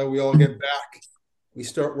as we all get back, we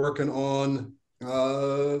start working on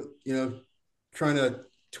trying to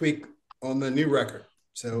tweak on the new record.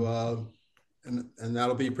 So and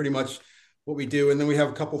that'll be pretty much what we do. And then we have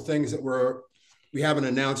a couple things that we haven't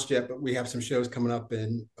announced yet, but we have some shows coming up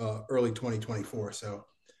in early 2024. So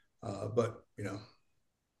but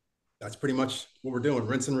that's pretty much what we're doing.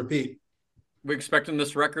 Rinse and repeat. We're expecting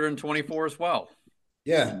this record in 24 as well.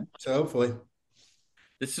 Yeah. So hopefully.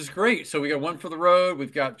 This is great. So we got one for the road.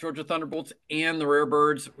 We've got Georgia Thunderbolts and the Rare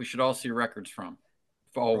Birds. We should all see records from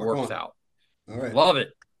if all works out. All right. Love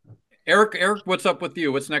it. Eric, what's up with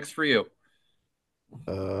you? What's next for you?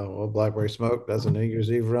 Well, Blackberry Smoke does a New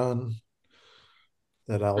Year's Eve run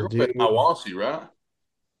that I'll do. Hiwassee, right?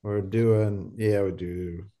 We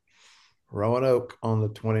do Roanoke on the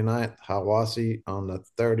 29th, Hiwassee on the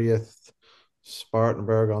 30th,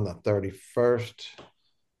 Spartanburg on the 31st.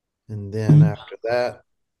 And then after that,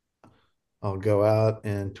 I'll go out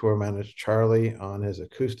and tour manage Charlie on his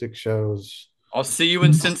acoustic shows I'll see you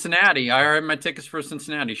in Cincinnati. I have my tickets for a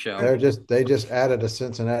Cincinnati show. They just added a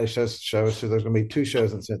Cincinnati show, so there's going to be 2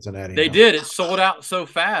 shows in Cincinnati. They now. did. It sold out so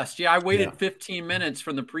fast. Yeah, I waited 15 minutes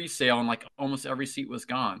from the pre-sale, and like almost every seat was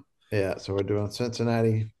gone. Yeah, so we're doing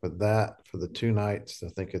Cincinnati for the 2 nights. I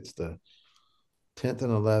think it's the 10th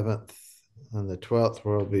and 11th, and the 12th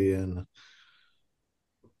we'll be in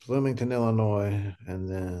Bloomington, Illinois, and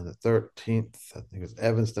then the 13th, I think it's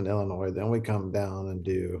Evanston, Illinois. Then we come down and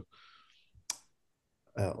do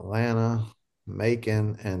Atlanta,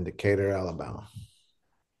 Macon, and Decatur, Alabama.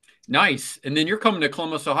 Nice. And then you're coming to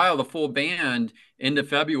Columbus, Ohio, the full band, into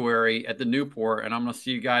February at the Newport, and I'm going to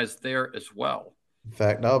see you guys there as well. In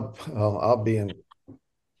fact, I'll be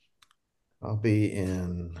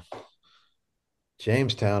in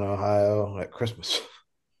Jamestown, Ohio at Christmas.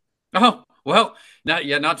 Oh, well,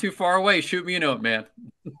 not too far away. Shoot me a note, man.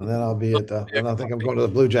 And then I'll be and I think I'm going to the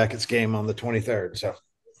Blue Jackets game on the 23rd. So,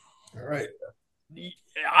 all right.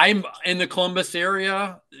 I'm in the Columbus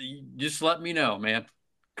area. Just let me know, man.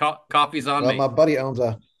 Coffee's on me. My buddy owns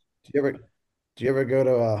do you ever go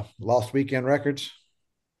to Lost Weekend Records?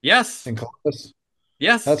 Yes. In Columbus?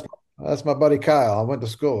 Yes. That's my buddy Kyle. I went to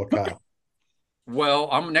school with Kyle.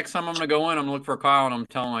 Well, next time I'm going to go in, I'm going to look for Kyle, and I'm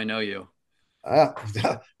telling him I know you.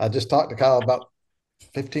 I just talked to Kyle about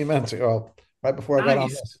 15 minutes ago, right before I got on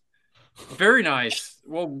this. Very nice.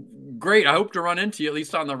 Well, great. I hope to run into you at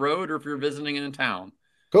least on the road or if you're visiting in town.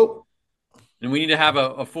 Cool. And we need to have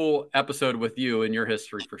a full episode with you and your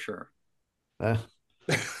history for sure. My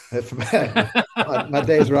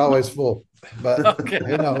days are always full, but okay.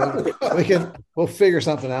 We'll figure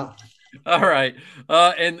something out. All right.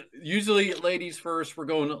 And usually ladies first. We're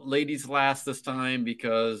going ladies last this time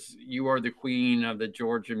because you are the queen of the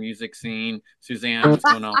Georgia music scene. Suzanne, what's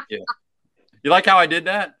going on with you? You like how I did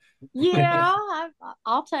that? Yeah,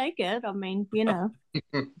 I'll take it. I mean,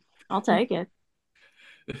 I'll take it.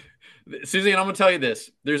 Suzanne, I'm going to tell you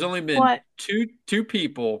this. There's only been two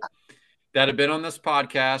people that have been on this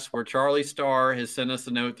podcast where Charlie Starr has sent us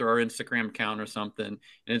a note through our Instagram account or something. And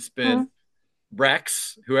it's been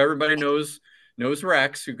Rex, who everybody knows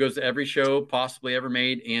Rex, who goes to every show possibly ever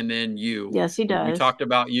made, and then you. Yes, he does. We talked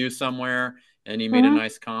about you somewhere, and he made a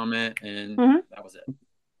nice comment, and that was it.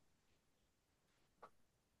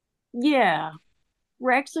 Yeah.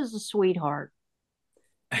 Rex is a sweetheart.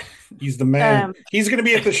 He's the man. He's going to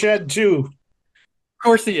be at the shed, too. Of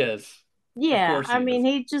course he is. Yeah, I mean,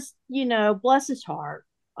 he just, bless his heart.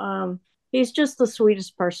 He's just the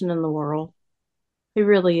sweetest person in the world. He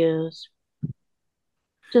really is.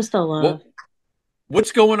 Just a love. Well,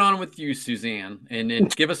 what's going on with you, Suzanne?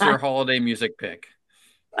 And give us your holiday music pick.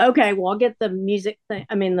 Okay, well, I'll get the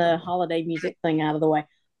the holiday music thing out of the way.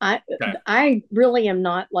 I really am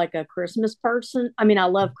not like a Christmas person. I mean, I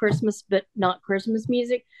love Christmas, but not Christmas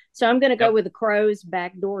music. So I'm going to go with the Crows'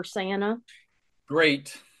 Backdoor Santa.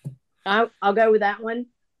 Great. I'll go with that one.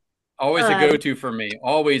 Always a go-to for me.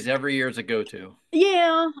 Always, every year is a go-to.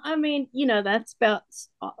 Yeah, I mean, that's about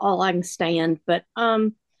all I can stand. But I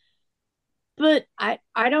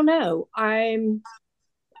don't know. I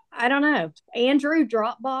don't know. Andrew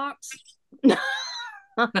Dropbox.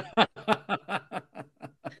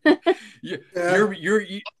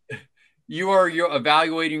 You're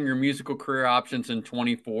evaluating your musical career options in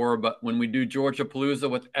 24, but when we do Georgia Palooza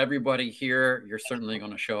with everybody here, you're certainly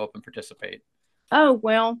going to show up and participate. Oh,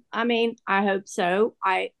 well, I mean, I hope so.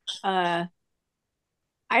 I don't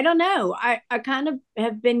know. I kind of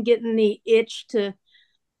have been getting the itch to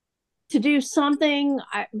do something,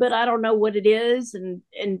 but I don't know what it is. And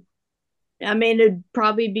I mean, it'd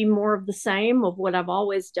probably be more of the same of what I've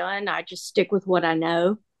always done. I just stick with what I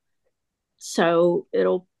know. So I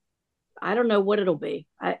don't know what it'll be.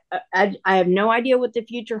 I have no idea what the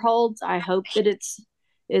future holds. I hope that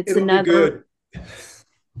it'll another. Be good.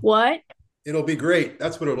 What? It'll be great.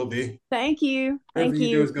 That's what it'll be. Thank you. Whatever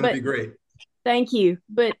you do is going to be great. Thank you.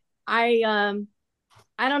 But I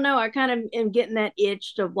don't know. I kind of am getting that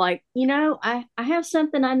itch of like, I have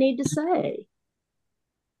something I need to say.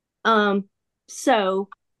 So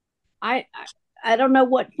I don't know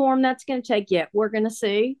what form that's going to take yet. We're going to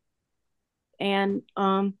see. And,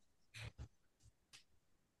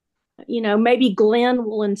 maybe Glenn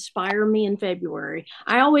will inspire me in February.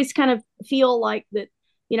 I always kind of feel like that,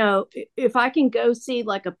 if I can go see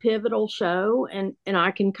like a pivotal show and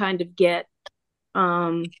I can kind of get,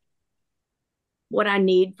 what I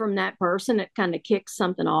need from that person, it kind of kicks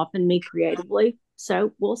something off in me creatively.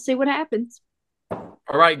 So we'll see what happens. All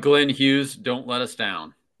right, Glenn Hughes, don't let us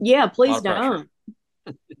down. Yeah, please don't.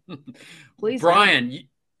 Please, Brian,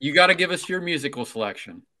 you got to give us your musical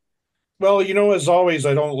selection. Well, as always,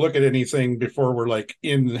 I don't look at anything before we're like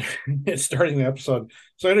in starting the episode.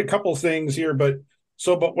 So I had a couple things here, but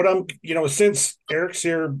what I'm, since Eric's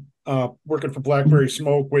here, working for Blackberry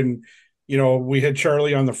Smoke, when, we had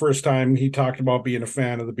Charlie on the first time, he talked about being a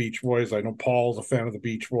fan of the Beach Boys. I know Paul's a fan of the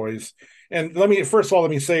Beach Boys. And first of all,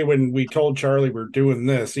 let me say, when we told Charlie we're doing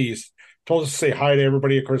this, he's told us to say hi to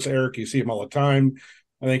everybody. Of course, Eric, you see him all the time.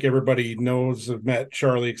 I think everybody knows, have met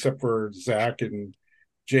Charlie except for Zach and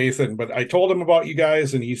Jathan, but I told him about you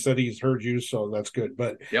guys and he said he's heard you, so that's good.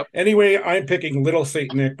 But anyway, I'm picking Little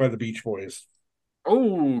Saint Nick by the Beach Boys.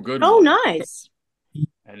 Oh, good Oh, one. nice.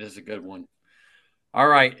 That is a good one. All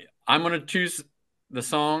right. I'm going to choose the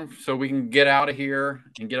song so we can get out of here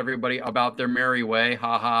and get everybody about their merry way.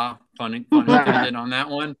 Ha ha. Fun intended on that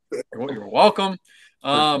one. You're welcome.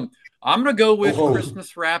 I'm going to go with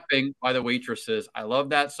Christmas Wrapping by the Waitresses. I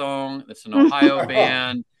love that song. It's an Ohio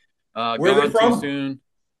band. Where are they from? Too soon.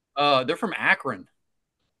 They're from Akron.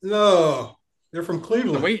 No, they're from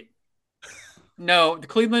Cleveland. Wait. No, the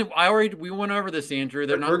Cleveland. We went over this, Andrew.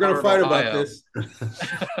 They're not. We're going to fight about this.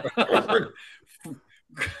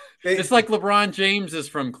 It's like LeBron James is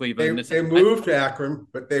from Cleveland. They moved to Akron,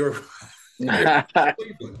 but they were.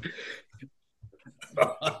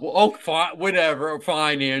 Well, fine, whatever.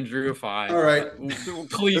 Fine, Andrew. Fine. All right.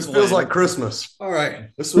 Cleveland. This feels like Christmas. All right.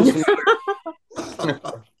 This was.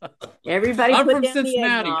 Everybody. I'm put from down the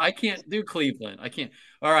Cincinnati. eggnog. I can't do Cleveland. I can't.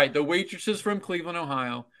 All right. The Waitresses from Cleveland,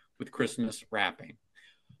 Ohio, with Christmas Wrapping.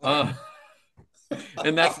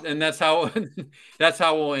 And that's how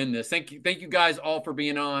we'll end this. Thank you guys all for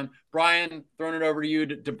being on. Brian, throwing it over to you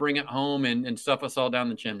to bring it home and stuff us all down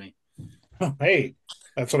the chimney. Hey,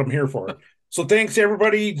 that's what I'm here for. So thanks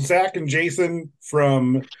everybody. Zach and Jason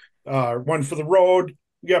from One for the Road.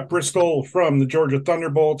 We got Bristol from the Georgia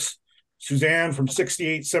Thunderbolts, Suzanne from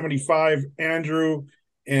 6875, Andrew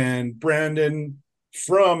and Brandon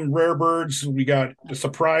from Rare Birds. We got a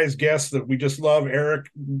surprise guest that we just love, Eric,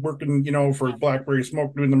 working, for Blackberry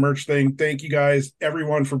Smoke, doing the merch thing. Thank you guys,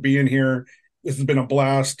 everyone, for being here. This has been a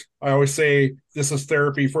blast. I always say this is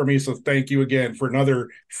therapy for me, so thank you again for another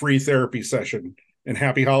free therapy session. And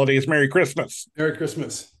happy holidays. Merry Christmas. Merry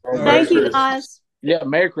Christmas. Thank you, guys. Yeah,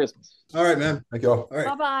 Merry Christmas. All right, man. Thank you all. All right.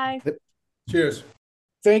 Bye-bye. Cheers.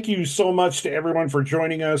 Thank you so much to everyone for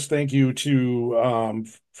joining us. Thank you to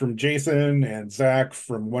from Jason and Zach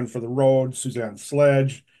from One for the Road, Suzanne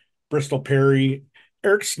Sledge, Bristol Perry,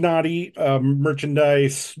 Eric Snoddy,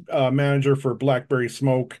 merchandise manager for Blackberry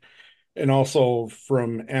Smoke, and also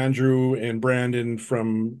from Andrew and Brandon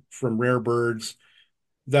from Rare Birds.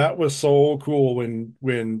 That was so cool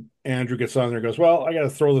when Andrew gets on there and goes, well, I got to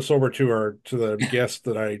throw this over to the guest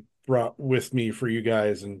that I brought with me for you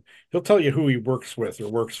guys, and he'll tell you who he works with or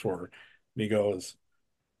works for. And he goes,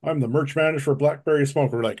 I'm the merch manager for Blackberry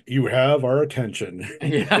Smoke. We're like, you have our attention.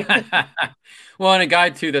 Yeah. Well, and a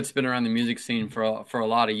guy too that's been around the music scene for a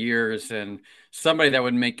lot of years, and somebody that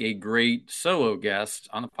would make a great solo guest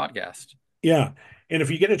on the podcast. Yeah. And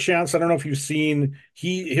if you get a chance, I don't know if you've seen,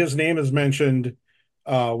 his name is mentioned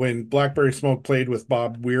when Blackberry Smoke played with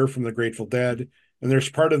Bob Weir from the Grateful Dead. And there's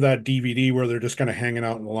part of that DVD where they're just kind of hanging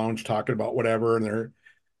out in the lounge talking about whatever, and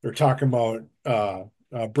they're talking about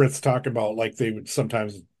Brits talking about like they would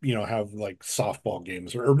sometimes have like softball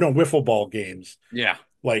games or no wiffle ball games,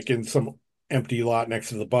 like in some empty lot next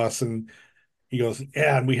to the bus, and he goes,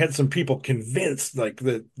 yeah, and we had some people convinced like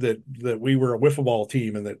that we were a wiffle ball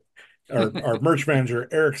team, and that our merch manager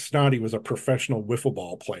Eric Snoddy was a professional wiffle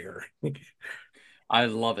ball player. I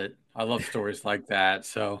love it. I love stories like that.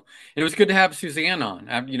 So it was good to have Suzanne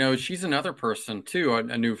on. She's another person too,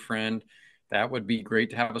 a new friend. That would be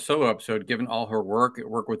great to have a solo episode, given all her work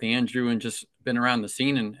with Andrew, and just been around the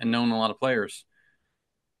scene and known a lot of players.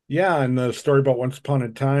 Yeah, and the story about once upon a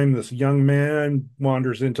time, this young man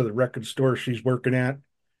wanders into the record store she's working at,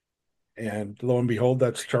 and lo and behold,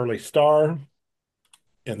 that's Charlie Starr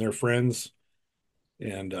and their friends.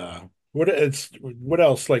 And what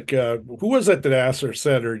else? Like, who was it that asked or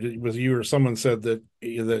said, or was you or someone said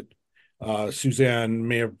that Suzanne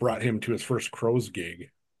may have brought him to his first Crows gig?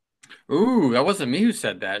 Ooh, that wasn't me who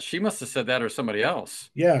said that. She must have said that, or somebody else.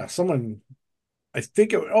 Yeah, someone. I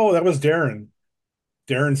think that was Darren.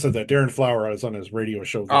 Darren said that. Darren Flower. I was on his radio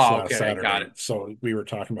show this last Saturday. Got it. So we were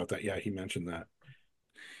talking about that. Yeah, he mentioned that.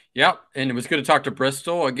 Yep, and it was good to talk to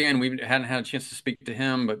Bristol. Again, we hadn't had a chance to speak to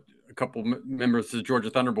him, but a couple members of the Georgia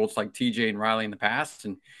Thunderbolts like TJ and Riley in the past,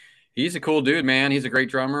 and he's a cool dude, man. He's a great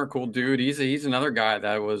drummer, cool dude. He's another guy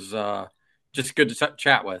that was just good to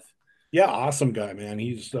chat with. Yeah, awesome guy, man.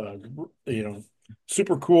 He's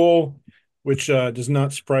super cool, which does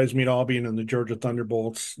not surprise me at all, being in the Georgia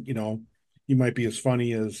Thunderbolts. You he might be as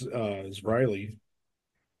funny as Riley,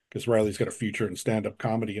 because Riley's got a future in stand-up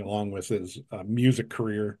comedy along with his music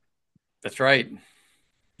career. That's right.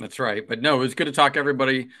 That's right. But no, it was good to talk to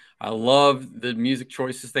everybody. I love the music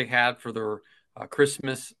choices they had for their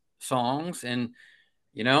Christmas songs. And,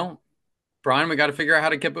 you know, Brian, we got to figure out how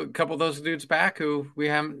to get a couple of those dudes back who we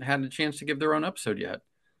haven't had a chance to give their own episode yet.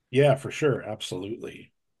 Yeah, for sure.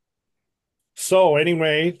 Absolutely. So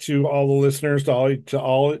anyway, to all the listeners, to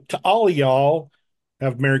all of y'all,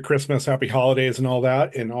 have Merry Christmas, Happy Holidays, and all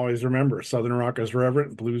that. And always remember, Southern Rock is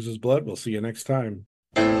reverent, blues is blood. We'll see you next time.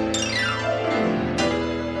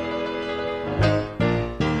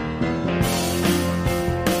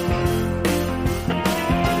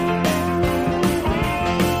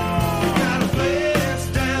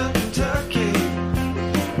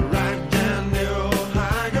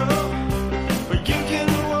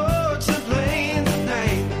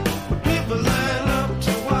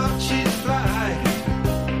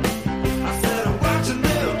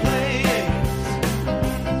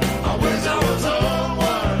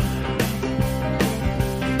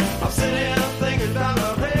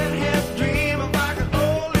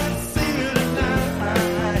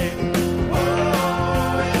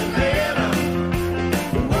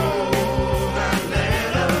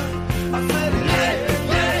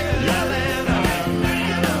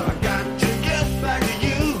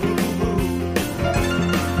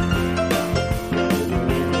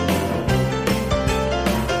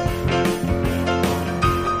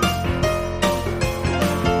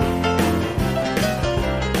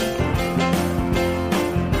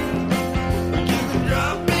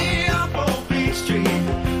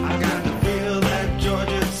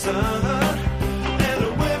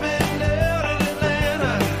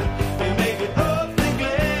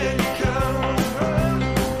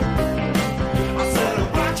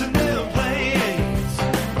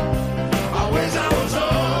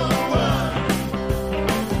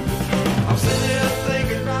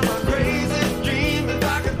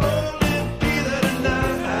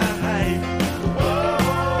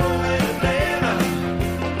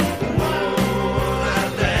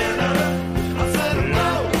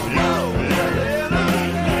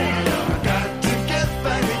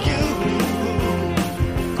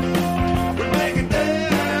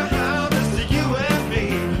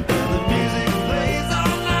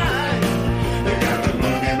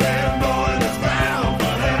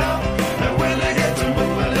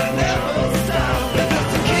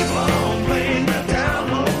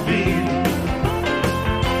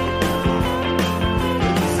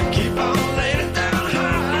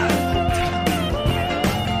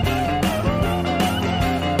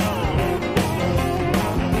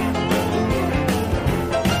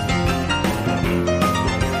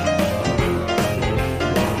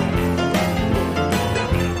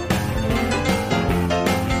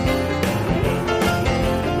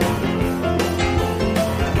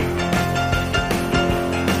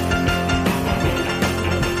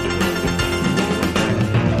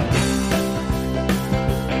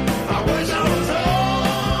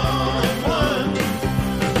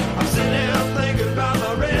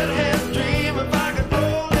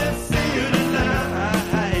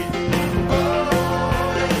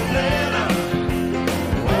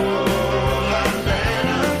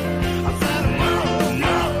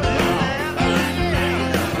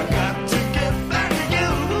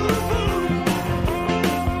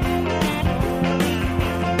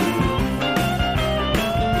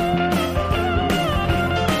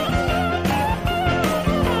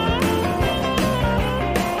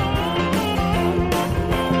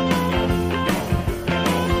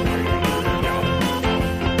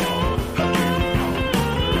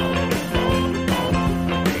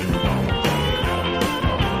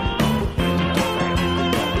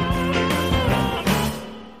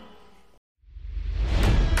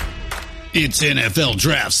 It's NFL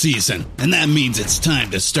draft season, and that means it's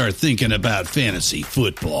time to start thinking about fantasy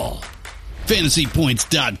football.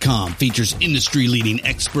 FantasyPoints.com features industry-leading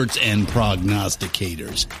experts and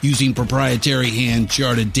prognosticators using proprietary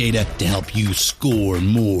hand-charted data to help you score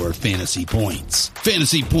more fantasy points.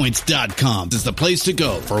 FantasyPoints.com is the place to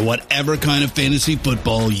go for whatever kind of fantasy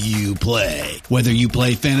football you play. Whether you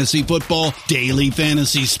play fantasy football, daily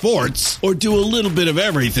fantasy sports, or do a little bit of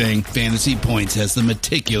everything, Fantasy Points has the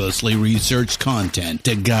meticulously researched content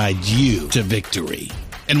to guide you to victory.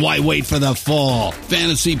 And why wait for the fall?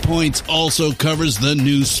 Fantasy Points also covers the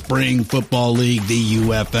new spring football league, the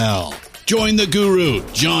UFL. Join the guru,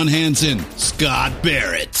 John Hansen, Scott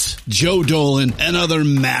Barrett, Joe Dolan, and other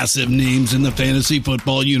massive names in the fantasy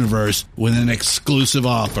football universe with an exclusive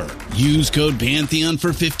offer. Use code Pantheon for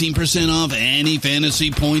 15% off any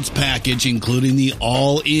Fantasy Points package, including the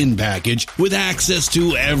all-in package with access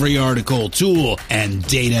to every article, tool, and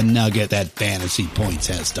data nugget that Fantasy Points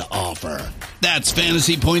has to offer. That's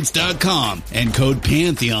fantasypoints.com and code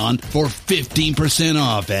Pantheon for 15%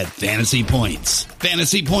 off at Fantasy Points.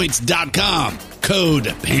 Fantasypoints.com.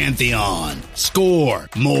 Code Pantheon. Score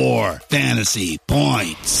more fantasy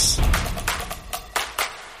points.